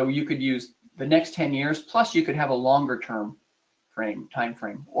 So you could use the next 10 years, plus you could have a longer term time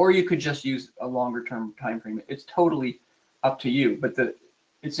frame, or you could just use a longer term time frame. It's totally up to you, but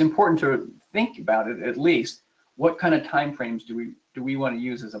it's important to think about it at least. What kind of time frames do we want to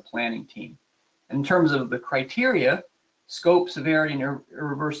use as a planning team? In terms of the criteria, scope, severity, and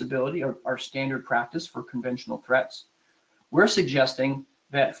irreversibility are standard practice for conventional threats. We're suggesting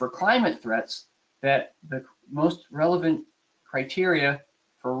that for climate threats, that the most relevant criteria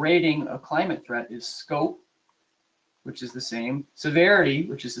for rating a climate threat is scope, which is the same, severity,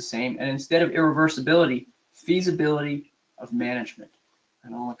 which is the same, and instead of irreversibility, feasibility of management.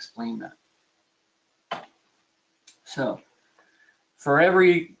 And I'll explain that. So, for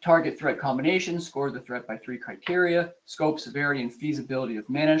every target threat combination, score the threat by 3 criteria: scope, severity, and feasibility of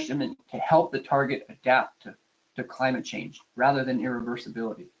management, to help the target adapt to climate change rather than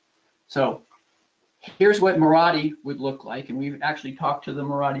irreversibility. So here's what Maradi would look like, and we've actually talked to the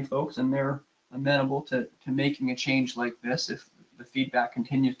Maradi folks, and they're amenable to making a change like this if the feedback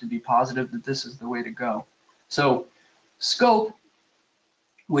continues to be positive that this is the way to go. So scope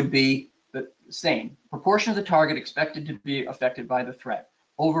would be the same proportion of the target expected to be affected by the threat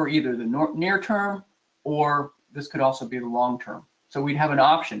over either the near term, or this could also be the long term. So we'd have an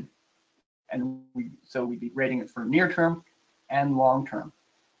option, and we'd be rating it for near term and long-term.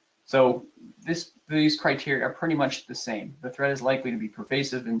 So these criteria are pretty much the same. The threat is likely to be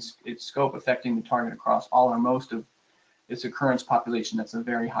pervasive in its scope, affecting the target across all or most of its occurrence population. That's a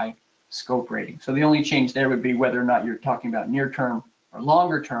very high scope rating. So the only change there would be whether or not you're talking about near-term or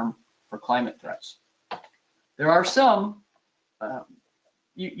longer-term for climate threats. There are some,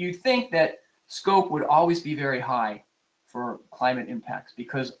 you think that scope would always be very high for climate impacts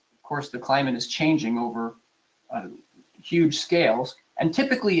because, of course, the climate is changing over huge scales, and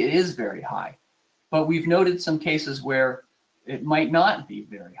typically it is very high. But we've noted some cases where it might not be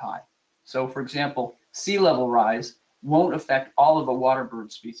very high. So, for example, sea level rise won't affect all of a water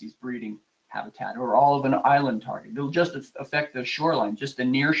bird species breeding habitat or all of an island target. It'll just affect the shoreline, just the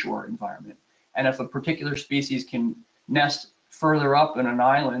near shore environment. And if a particular species can nest further up in an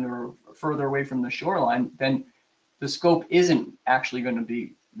island or further away from the shoreline, then the scope isn't actually going to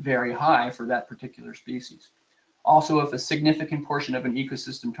be very high for that particular species. Also, if a significant portion of an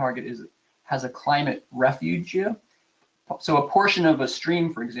ecosystem target has a climate refuge, so a portion of a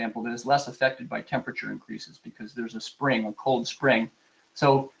stream, for example, that is less affected by temperature increases because there's a spring, a cold spring.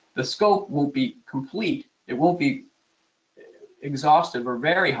 So the scope won't be complete. It won't be exhaustive or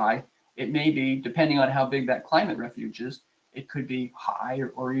very high. It may be, depending on how big that climate refuge is, it could be high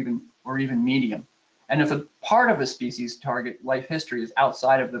or even medium. And if a part of a species target life history is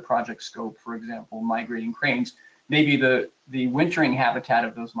outside of the project scope, for example, migrating cranes, maybe the wintering habitat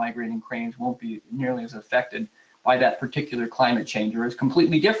of those migrating cranes won't be nearly as affected by that particular climate change, or is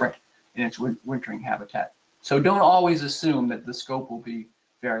completely different in its wintering habitat. So don't always assume that the scope will be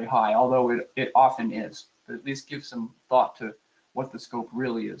very high, although it often is. But at least give some thought to what the scope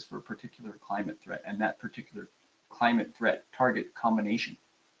really is for a particular climate threat and that particular climate threat target combination.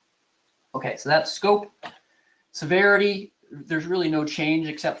 Okay, so that's scope. Severity, there's really no change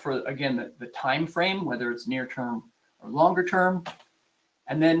except for, again, the time frame, whether it's near term or longer term.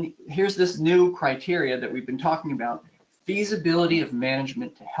 And then here's this new criteria that we've been talking about: feasibility of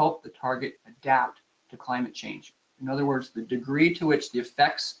management to help the target adapt to climate change. In other words, the degree to which the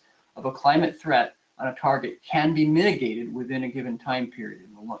effects of a climate threat on a target can be mitigated within a given time period,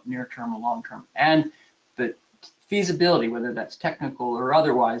 in the near term or long term, and the feasibility, whether that's technical or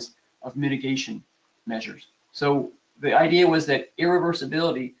otherwise, of mitigation measures. So the idea was that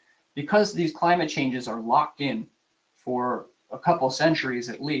irreversibility, because these climate changes are locked in for a couple centuries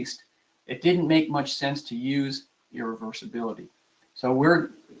at least, it didn't make much sense to use irreversibility. So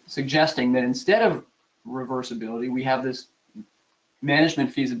we're suggesting that instead of reversibility, we have this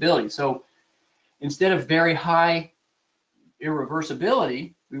management feasibility. So instead of very high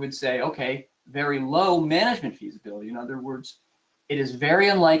irreversibility, we would say, okay, very low management feasibility. In other words, it is very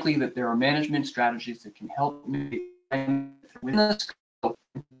unlikely that there are management strategies that can help mitigate within the scope,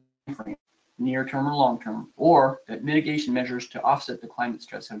 near term or long term, or that mitigation measures to offset the climate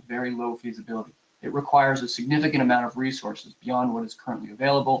stress have very low feasibility. It requires a significant amount of resources beyond what is currently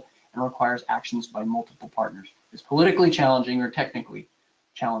available and requires actions by multiple partners. It's politically challenging or technically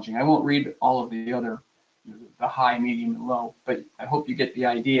challenging. I won't read all of the other, the high, medium, and low, but I hope you get the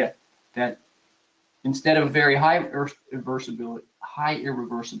idea that instead of very high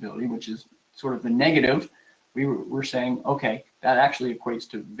irreversibility, which is sort of the negative, we're saying, okay, that actually equates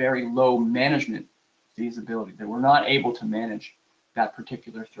to very low management feasibility, that we're not able to manage that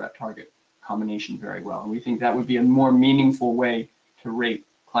particular threat target combination very well. And we think that would be a more meaningful way to rate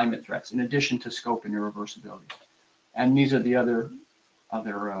climate threats, in addition to scope and irreversibility. And these are the other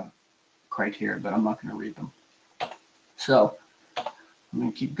criteria, but I'm not going to read them. So I'm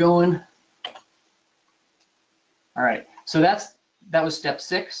going to keep going. All right, so that was step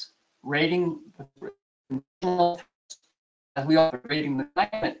 6, rating as we are rating the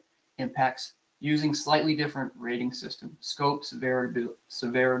climate impacts using slightly different rating systems: scope,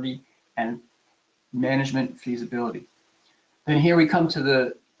 severity, and management feasibility. Then here we come to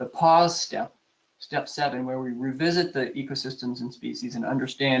the pause step, step 7, where we revisit the ecosystems and species and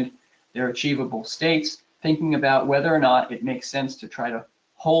understand their achievable states, thinking about whether or not it makes sense to try to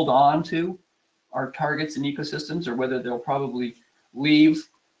hold on to our targets and ecosystems, or whether they'll probably leave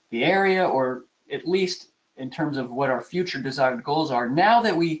the area, or at least in terms of what our future desired goals are, now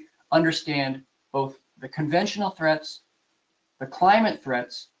that we understand both the conventional threats, the climate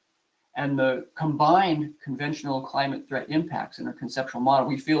threats, and the combined conventional climate threat impacts in our conceptual model.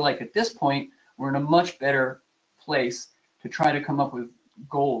 We feel like at this point, we're in a much better place to try to come up with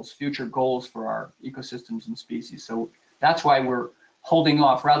goals, future goals for our ecosystems and species. So that's why we're holding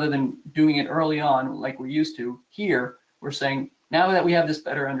off rather than doing it early on like we used to. Here, we're saying, now that we have this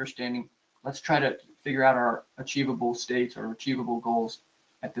better understanding, let's try to figure out our achievable states or achievable goals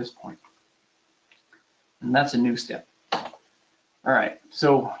at this point. And that's a new step. All right,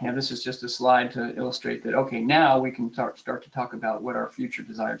 so yeah, this is just a slide to illustrate that, okay, now we can start to talk about what our future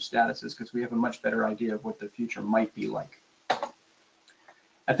desired status is, because we have a much better idea of what the future might be like.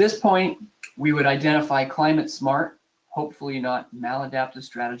 At this point, we would identify climate smart, hopefully not maladaptive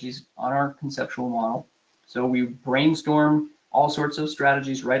strategies on our conceptual model. So we brainstorm all sorts of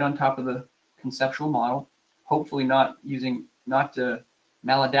strategies right on top of the conceptual model, hopefully not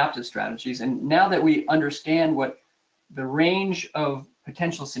maladaptive strategies. And now that we understand what the range of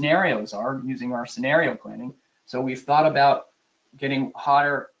potential scenarios are using our scenario planning, so we've thought about getting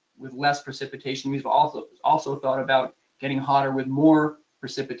hotter with less precipitation. We've also thought about getting hotter with more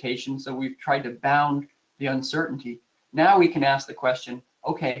precipitation. So we've tried to bound the uncertainty. Now we can ask the question,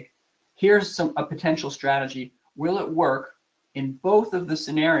 okay, here's a potential strategy. Will it work in both of the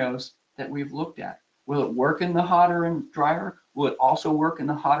scenarios that we've looked at? Will it work in the hotter and drier? Will it also work in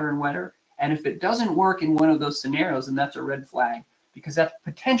the hotter and wetter? And if it doesn't work in one of those scenarios, then that's a red flag, because that's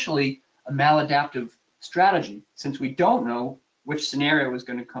potentially a maladaptive strategy. Since we don't know which scenario is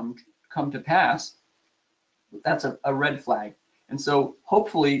going to come to pass, that's a red flag. And so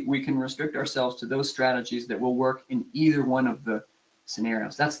hopefully we can restrict ourselves to those strategies that will work in either one of the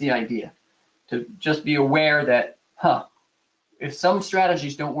scenarios. That's the idea, to just be aware that, if some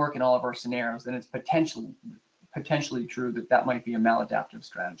strategies don't work in all of our scenarios, then it's potentially true that that might be a maladaptive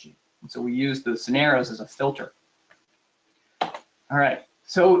strategy. And so we use the scenarios as a filter. All right,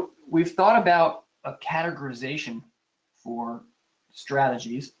 so we've thought about a categorization for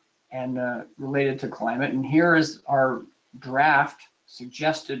strategies and related to climate. And here is our draft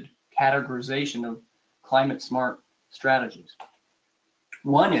suggested categorization of climate smart strategies.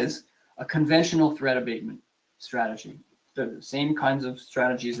 One is a conventional threat abatement strategy, the same kinds of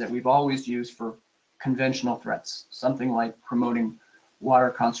strategies that we've always used for conventional threats, something like promoting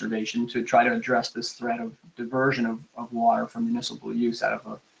water conservation to try to address this threat of diversion of water from municipal use out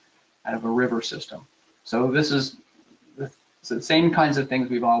of a river system. So this is the same kinds of things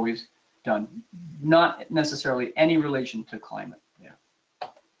we've always done, not necessarily any relation to climate. Yeah.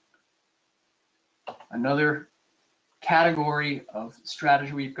 Another category of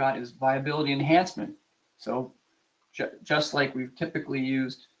strategy we've got is viability enhancement. So just like we've typically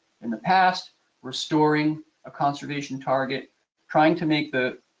used in the past, restoring a conservation target, trying to make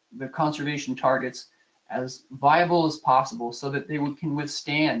the conservation targets as viable as possible so that they can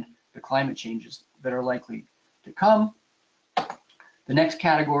withstand the climate changes that are likely to come. The next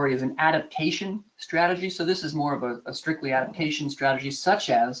category is an adaptation strategy. So this is more of a strictly adaptation strategy, such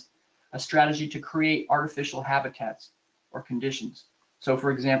as a strategy to create artificial habitats or conditions. So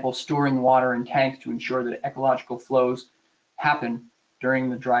for example, storing water in tanks to ensure that ecological flows happen during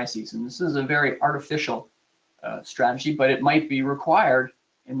the dry season. This is a very artificial strategy, but it might be required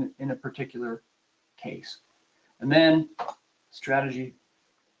in a particular case. And then strategy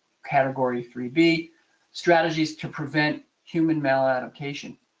category 3B, strategies to prevent human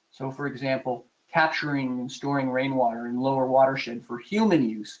maladaptation. So for example, capturing and storing rainwater in lower watershed for human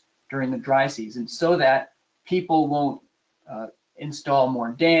use during the dry season so that people won't install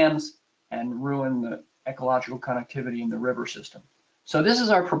more dams and ruin the ecological connectivity in the river system. So this is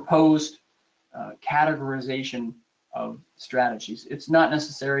our proposed categorization of strategies. It's not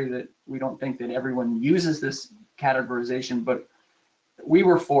necessary that we don't think that everyone uses this categorization, but we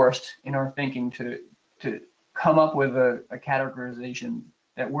were forced in our thinking to come up with a categorization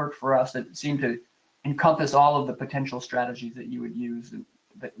that worked for us, that seemed to encompass all of the potential strategies that you would use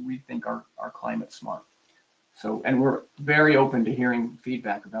that we think are climate smart. So, and we're very open to hearing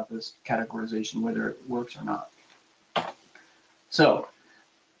feedback about this categorization, whether it works or not. So,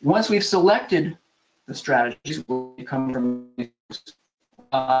 once we've selected the strategies, we'll come from the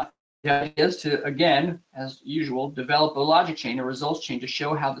idea is to, again, as usual, develop a logic chain, a results chain, to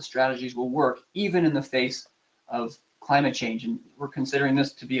show how the strategies will work even in the face of climate change. And we're considering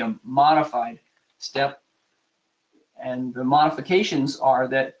this to be a modified step. And the modifications are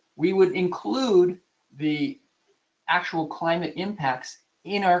that we would include the actual climate impacts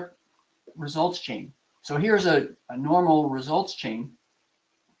in our results chain. So here's a normal results chain,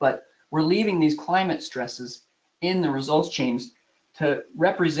 but we're leaving these climate stresses in the results chains to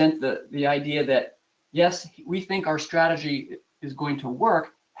represent the idea that, yes, we think our strategy is going to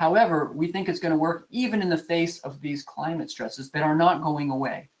work. However, we think it's going to work even in the face of these climate stresses that are not going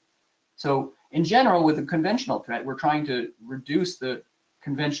away. So in general, with a conventional threat, we're trying to reduce the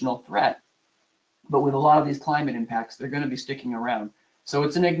conventional threat, but with a lot of these climate impacts, they're going to be sticking around. So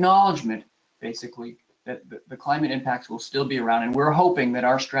it's an acknowledgement, basically, that the climate impacts will still be around, and we're hoping that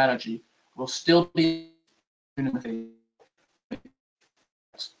our strategy will still be in the face.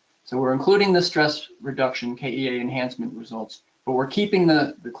 So we're including the stress reduction KEA enhancement results but we're keeping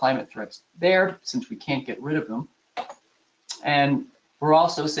the climate threats there since we can't get rid of them. And we're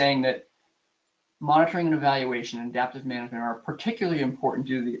also saying that monitoring and evaluation and adaptive management are particularly important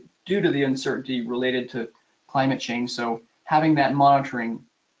due to the uncertainty related to climate change. So having that monitoring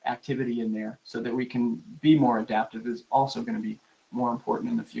activity in there so that we can be more adaptive is also going to be more important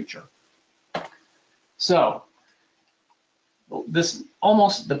in the future. So this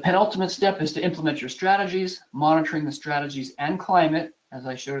almost the penultimate step is to implement your strategies, monitoring the strategies and climate, as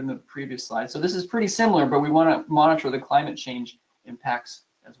I showed in the previous slide. So this is pretty similar, but we want to monitor the climate change impacts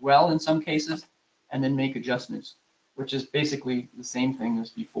as well in some cases, and then make adjustments, which is basically the same thing as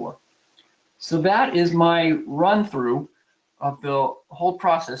before. So that is my run through of the whole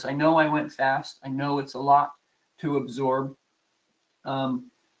process. I know I went fast. I know it's a lot to absorb.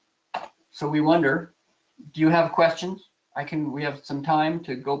 So we wonder, do you have questions? We have some time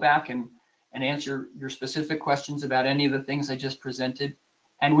to go back and answer your specific questions about any of the things I just presented.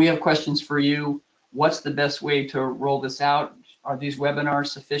 And we have questions for you. What's the best way to roll this out? Are these webinars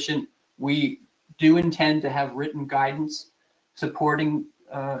sufficient? We do intend to have written guidance supporting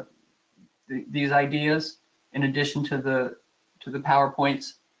these ideas in addition to the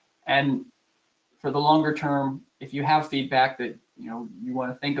PowerPoints. And for the longer term, if you have feedback that you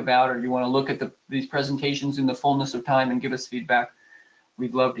want to think about, or you want to look at these presentations in the fullness of time and give us feedback,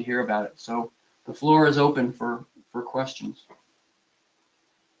 we'd love to hear about it. So the floor is open for questions.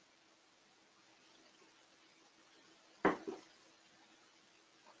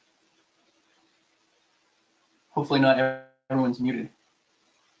 Hopefully not everyone's muted.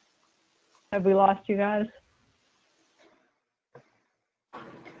 Have we lost you guys?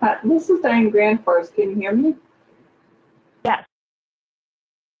 This is Diane Grandforce. Can you hear me? Yes.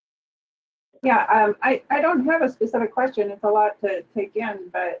 Yeah, I don't have a specific question. It's a lot to take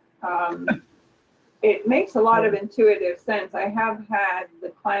in, but it makes a lot of intuitive sense. I have had the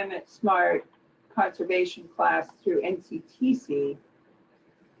Climate Smart conservation class through NCTC,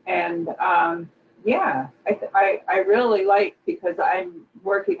 and yeah, I really like, because I'm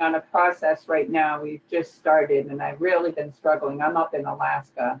working on a process right now. We've just started, and I've really been struggling. I'm up in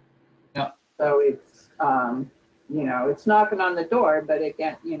Alaska, yeah. So it's it's knocking on the door, but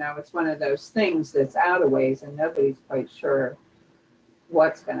again, it's one of those things that's out of ways, and nobody's quite sure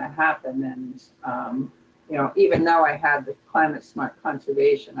what's going to happen. And even though I had the Climate Smart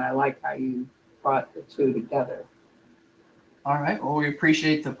conservation, I like how you brought the two together. All right. Well, we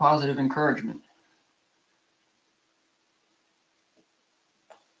appreciate the positive encouragement.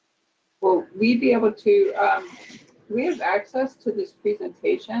 Will we be able to, do we have access to this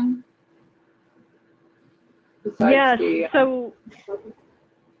presentation? Yes. So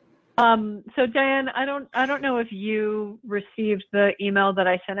Diane, I don't know if you received the email that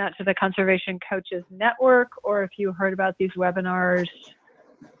I sent out to the Conservation Coaches Network, or if you heard about these webinars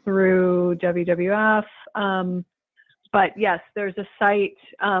through WWF. But yes, there's a site.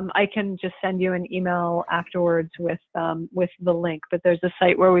 I can just send you an email afterwards with the link. But there's a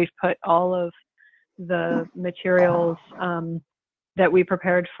site where we've put all of the materials that we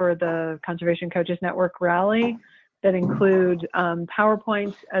prepared for the Conservation Coaches Network rally, that include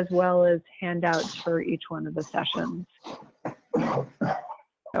PowerPoints as well as handouts for each one of the sessions.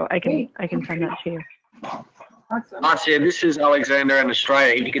 So I can send that to you. Awesome. Marcia, this is Alexander in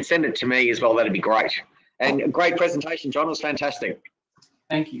Australia. If you could send it to me as well, that'd be great. And a great presentation, John. It was fantastic.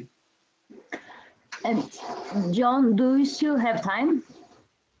 Thank you. And John, do you still have time?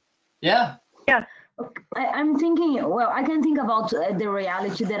 Yeah. Yeah. I'm thinking, well, I can think about the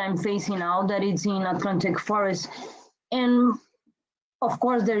reality that I'm facing now, that it's in Atlantic forest. And of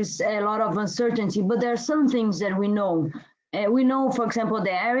course, there's a lot of uncertainty, but there are some things that we know. We know, for example,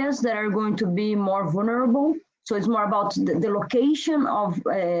 the areas that are going to be more vulnerable. So it's more about the location of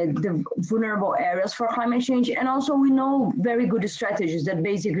the vulnerable areas for climate change. And also we know very good strategies that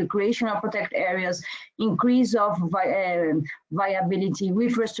basically creation of protect areas, increase of viability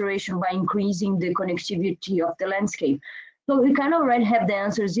with restoration by increasing the connectivity of the landscape. So we kind of already have the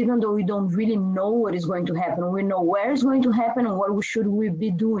answers, even though we don't really know what is going to happen. We know where it's going to happen and what should we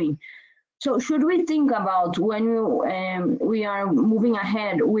be doing. So should we think about, when we are moving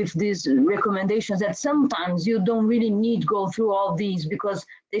ahead with these recommendations, that sometimes you don't really need to go through all these, because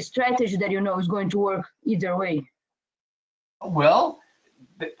the strategy that is going to work either way? Well,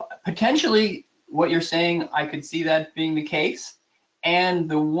 potentially what you're saying, I could see that being the case. And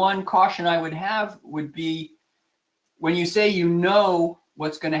the one caution I would have would be, when you say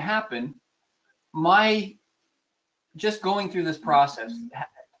what's going to happen, just going through this process,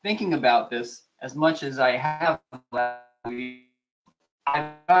 thinking about this as much as I have,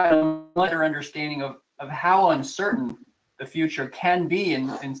 I've got a better understanding of how uncertain the future can be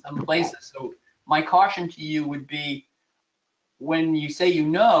in some places. So my caution to you would be, when you say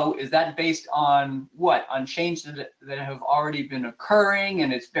is that based on what? On changes that have already been occurring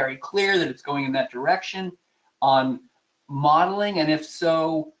and it's very clear that it's going in that direction? On modeling, and if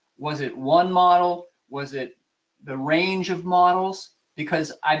so, was it one model? Was it the range of models?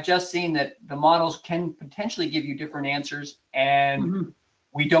 Because I've just seen that the models can potentially give you different answers, and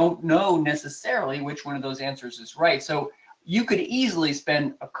we don't know necessarily which one of those answers is right. So you could easily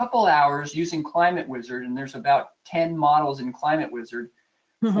spend a couple hours using Climate Wizard, and there's about 10 models in Climate Wizard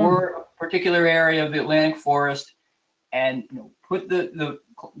for a particular area of the Atlantic forest, and put the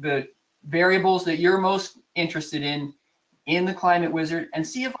variables that you're most interested in the Climate Wizard, and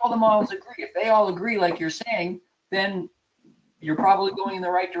see if all the models agree. If they all agree, like you're saying, then you're probably going in the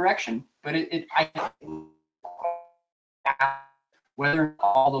right direction. But whether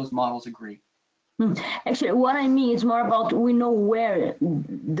all those models agree. Actually, what I mean is more about, we know where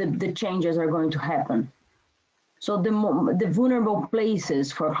the changes are going to happen. So the vulnerable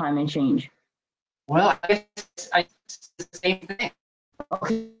places for climate change. Well, it's the same thing.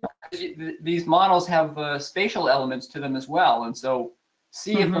 Okay. These models have spatial elements to them as well, and so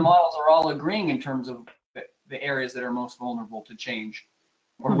see if the models are all agreeing in terms of the areas that are most vulnerable to change,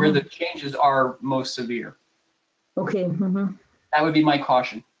 or where the changes are most severe. Okay. That would be my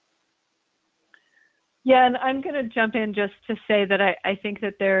caution. Yeah, and I'm going to jump in just to say that I think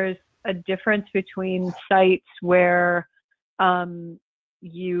that there's a difference between sites where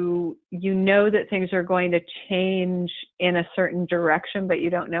you know that things are going to change in a certain direction, but you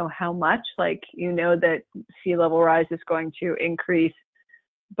don't know how much. Like, you know that sea level rise is going to increase,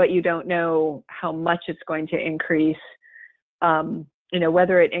 but you don't know how much it's going to increase.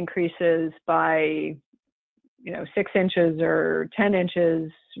 Whether it increases by 6 inches or 10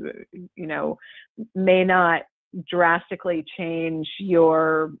 inches, may not drastically change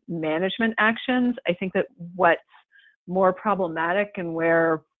your management actions. I think that what's more problematic and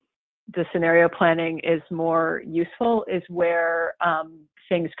where the scenario planning is more useful is where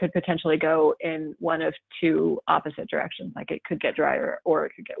things could potentially go in one of two opposite directions. Like, it could get drier or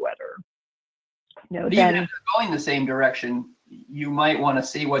it could get wetter. Even if they're going the same direction, you might want to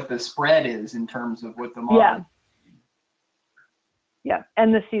see what the spread is in terms of what the model. Yeah,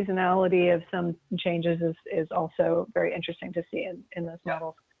 and the seasonality of some changes is also very interesting to see in those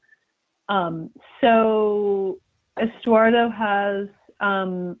models. So Estuardo has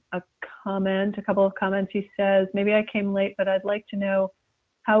a couple of comments. He says, maybe I came late, but I'd like to know,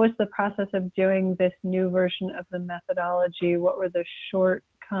 how is the process of doing this new version of the methodology? What were the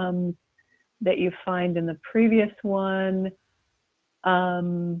shortcomings that you find in the previous one?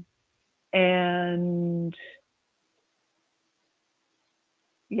 And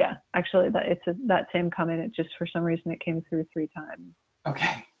yeah, actually, that same comment. It just, for some reason, it came through 3 times.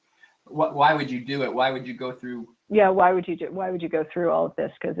 Okay. Why would you do it? Why would you go through? Yeah, why would you go through all of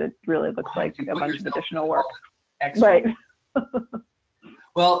this? Because it really looks like a bunch of additional work. Excellent. Right.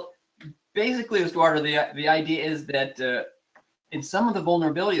 Well, basically, Eduardo, the idea is that in some of the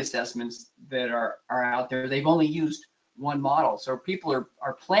vulnerability assessments that are out there, they've only used one model. So people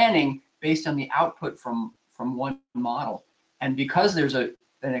are planning based on the output from one model. And because there's an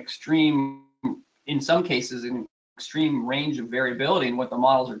extreme, in some cases, an extreme range of variability in what the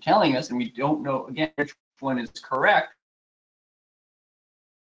models are telling us, and we don't know, again, which one is correct,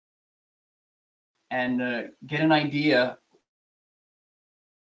 and get an idea,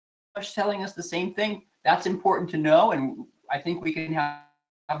 telling us the same thing. That's important to know, and I think we can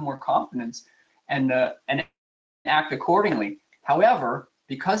have more confidence and act accordingly. However,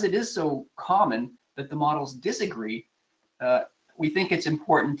 because it is so common that the models disagree, we think it's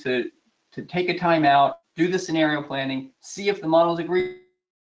important to take a time out, do the scenario planning, see if the models agree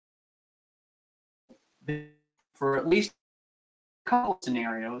for at least a couple of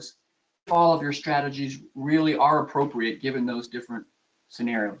scenarios, if all of your strategies really are appropriate given those different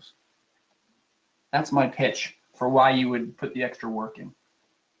scenarios. That's my pitch for why you would put the extra work in.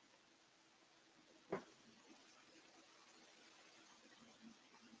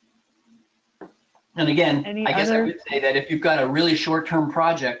 And again, I guess I would say that if you've got a really short-term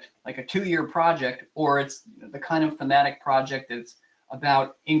project, like a 2-year project, or it's the kind of thematic project that's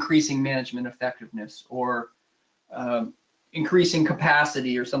about increasing management effectiveness or increasing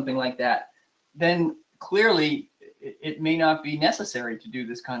capacity or something like that, then clearly it may not be necessary to do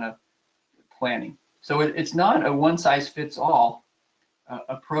this kind of planning. So it's not a one-size-fits-all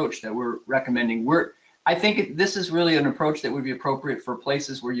approach that we're recommending. I think this is really an approach that would be appropriate for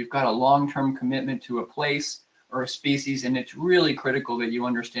places where you've got a long-term commitment to a place or a species, and it's really critical that you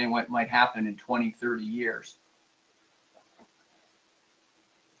understand what might happen in 20, 30 years.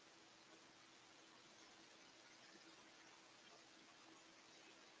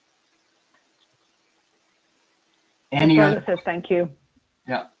 Any Eduardo other? says thank you.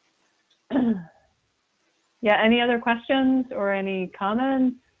 Yeah. Yeah, any other questions or any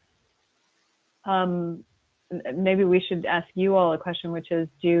comments? Maybe we should ask you all a question, which is,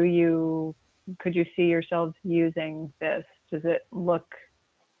 could you see yourselves using this? Does it look,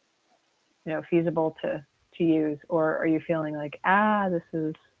 feasible to use, or are you feeling like, this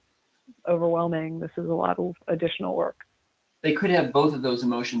is overwhelming, this is a lot of additional work? They could have both of those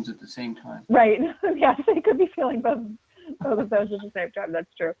emotions at the same time. Right. Yes, they could be feeling both of those at the same time.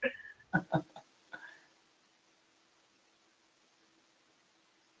 That's true.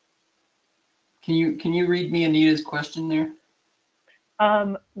 Can you read me Anita's question there?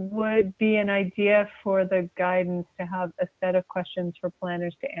 Would be an idea for the guidance to have a set of questions for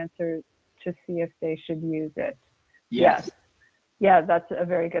planners to answer to see if they should use it. Yes. Yeah, that's a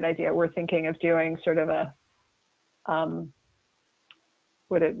very good idea. We're thinking of doing sort of a,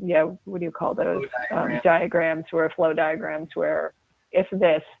 what do you call those? Diagrams, flow diagrams, where if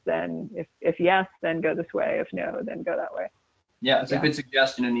this, then if yes, then go this way. If no, then go that way. Yeah, it's a good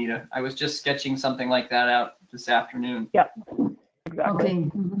suggestion, Anita. I was just sketching something like that out this afternoon. Yeah, exactly.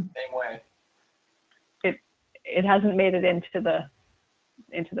 Okay. Same way. It hasn't made it into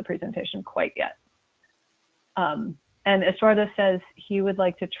the presentation quite yet. And Eduardo says he would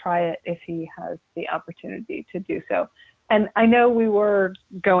like to try it if he has the opportunity to do so. And I know we were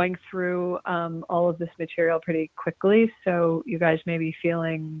going through all of this material pretty quickly, so you guys may be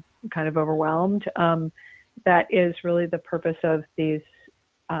feeling kind of overwhelmed. That is really the purpose of these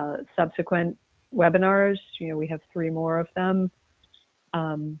subsequent webinars. We have 3 more of them,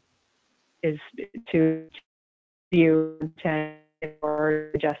 is to view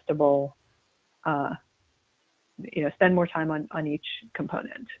or digestible, spend more time on each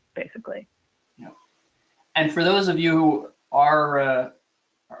component, basically. Yeah. And for those of you who are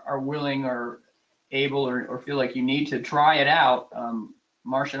willing or able or feel like you need to try it out,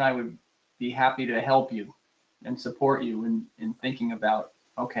 Marcia and I would be happy to help you and support you in thinking about,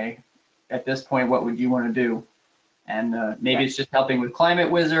 okay, at this point, what would you want to do? And maybe it's just helping with Climate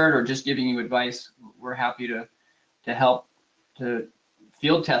Wizard or just giving you advice. We're happy to help to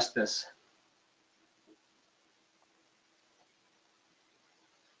field test this.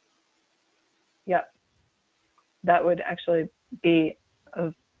 Yep, that would actually be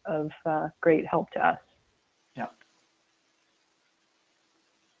of great help to us. Yeah.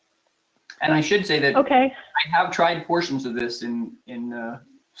 And I should say that Okay. I have tried portions of this in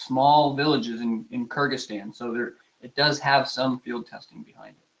small villages in Kyrgyzstan, so it does have some field testing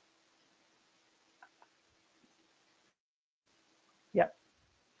behind it. Yep.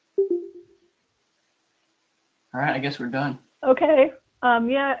 All right, I guess we're done. Okay.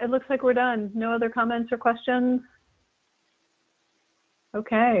 Yeah, it looks like we're done. No other comments or questions?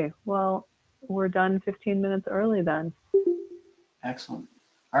 Okay. Well, we're done 15 minutes early then. Excellent.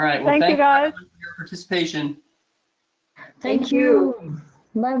 All right. Well, thank you guys for your participation. Thank you.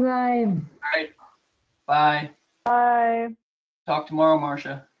 Bye-bye. All right. Bye. Bye. Talk tomorrow,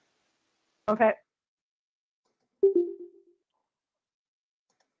 Marcia. Okay.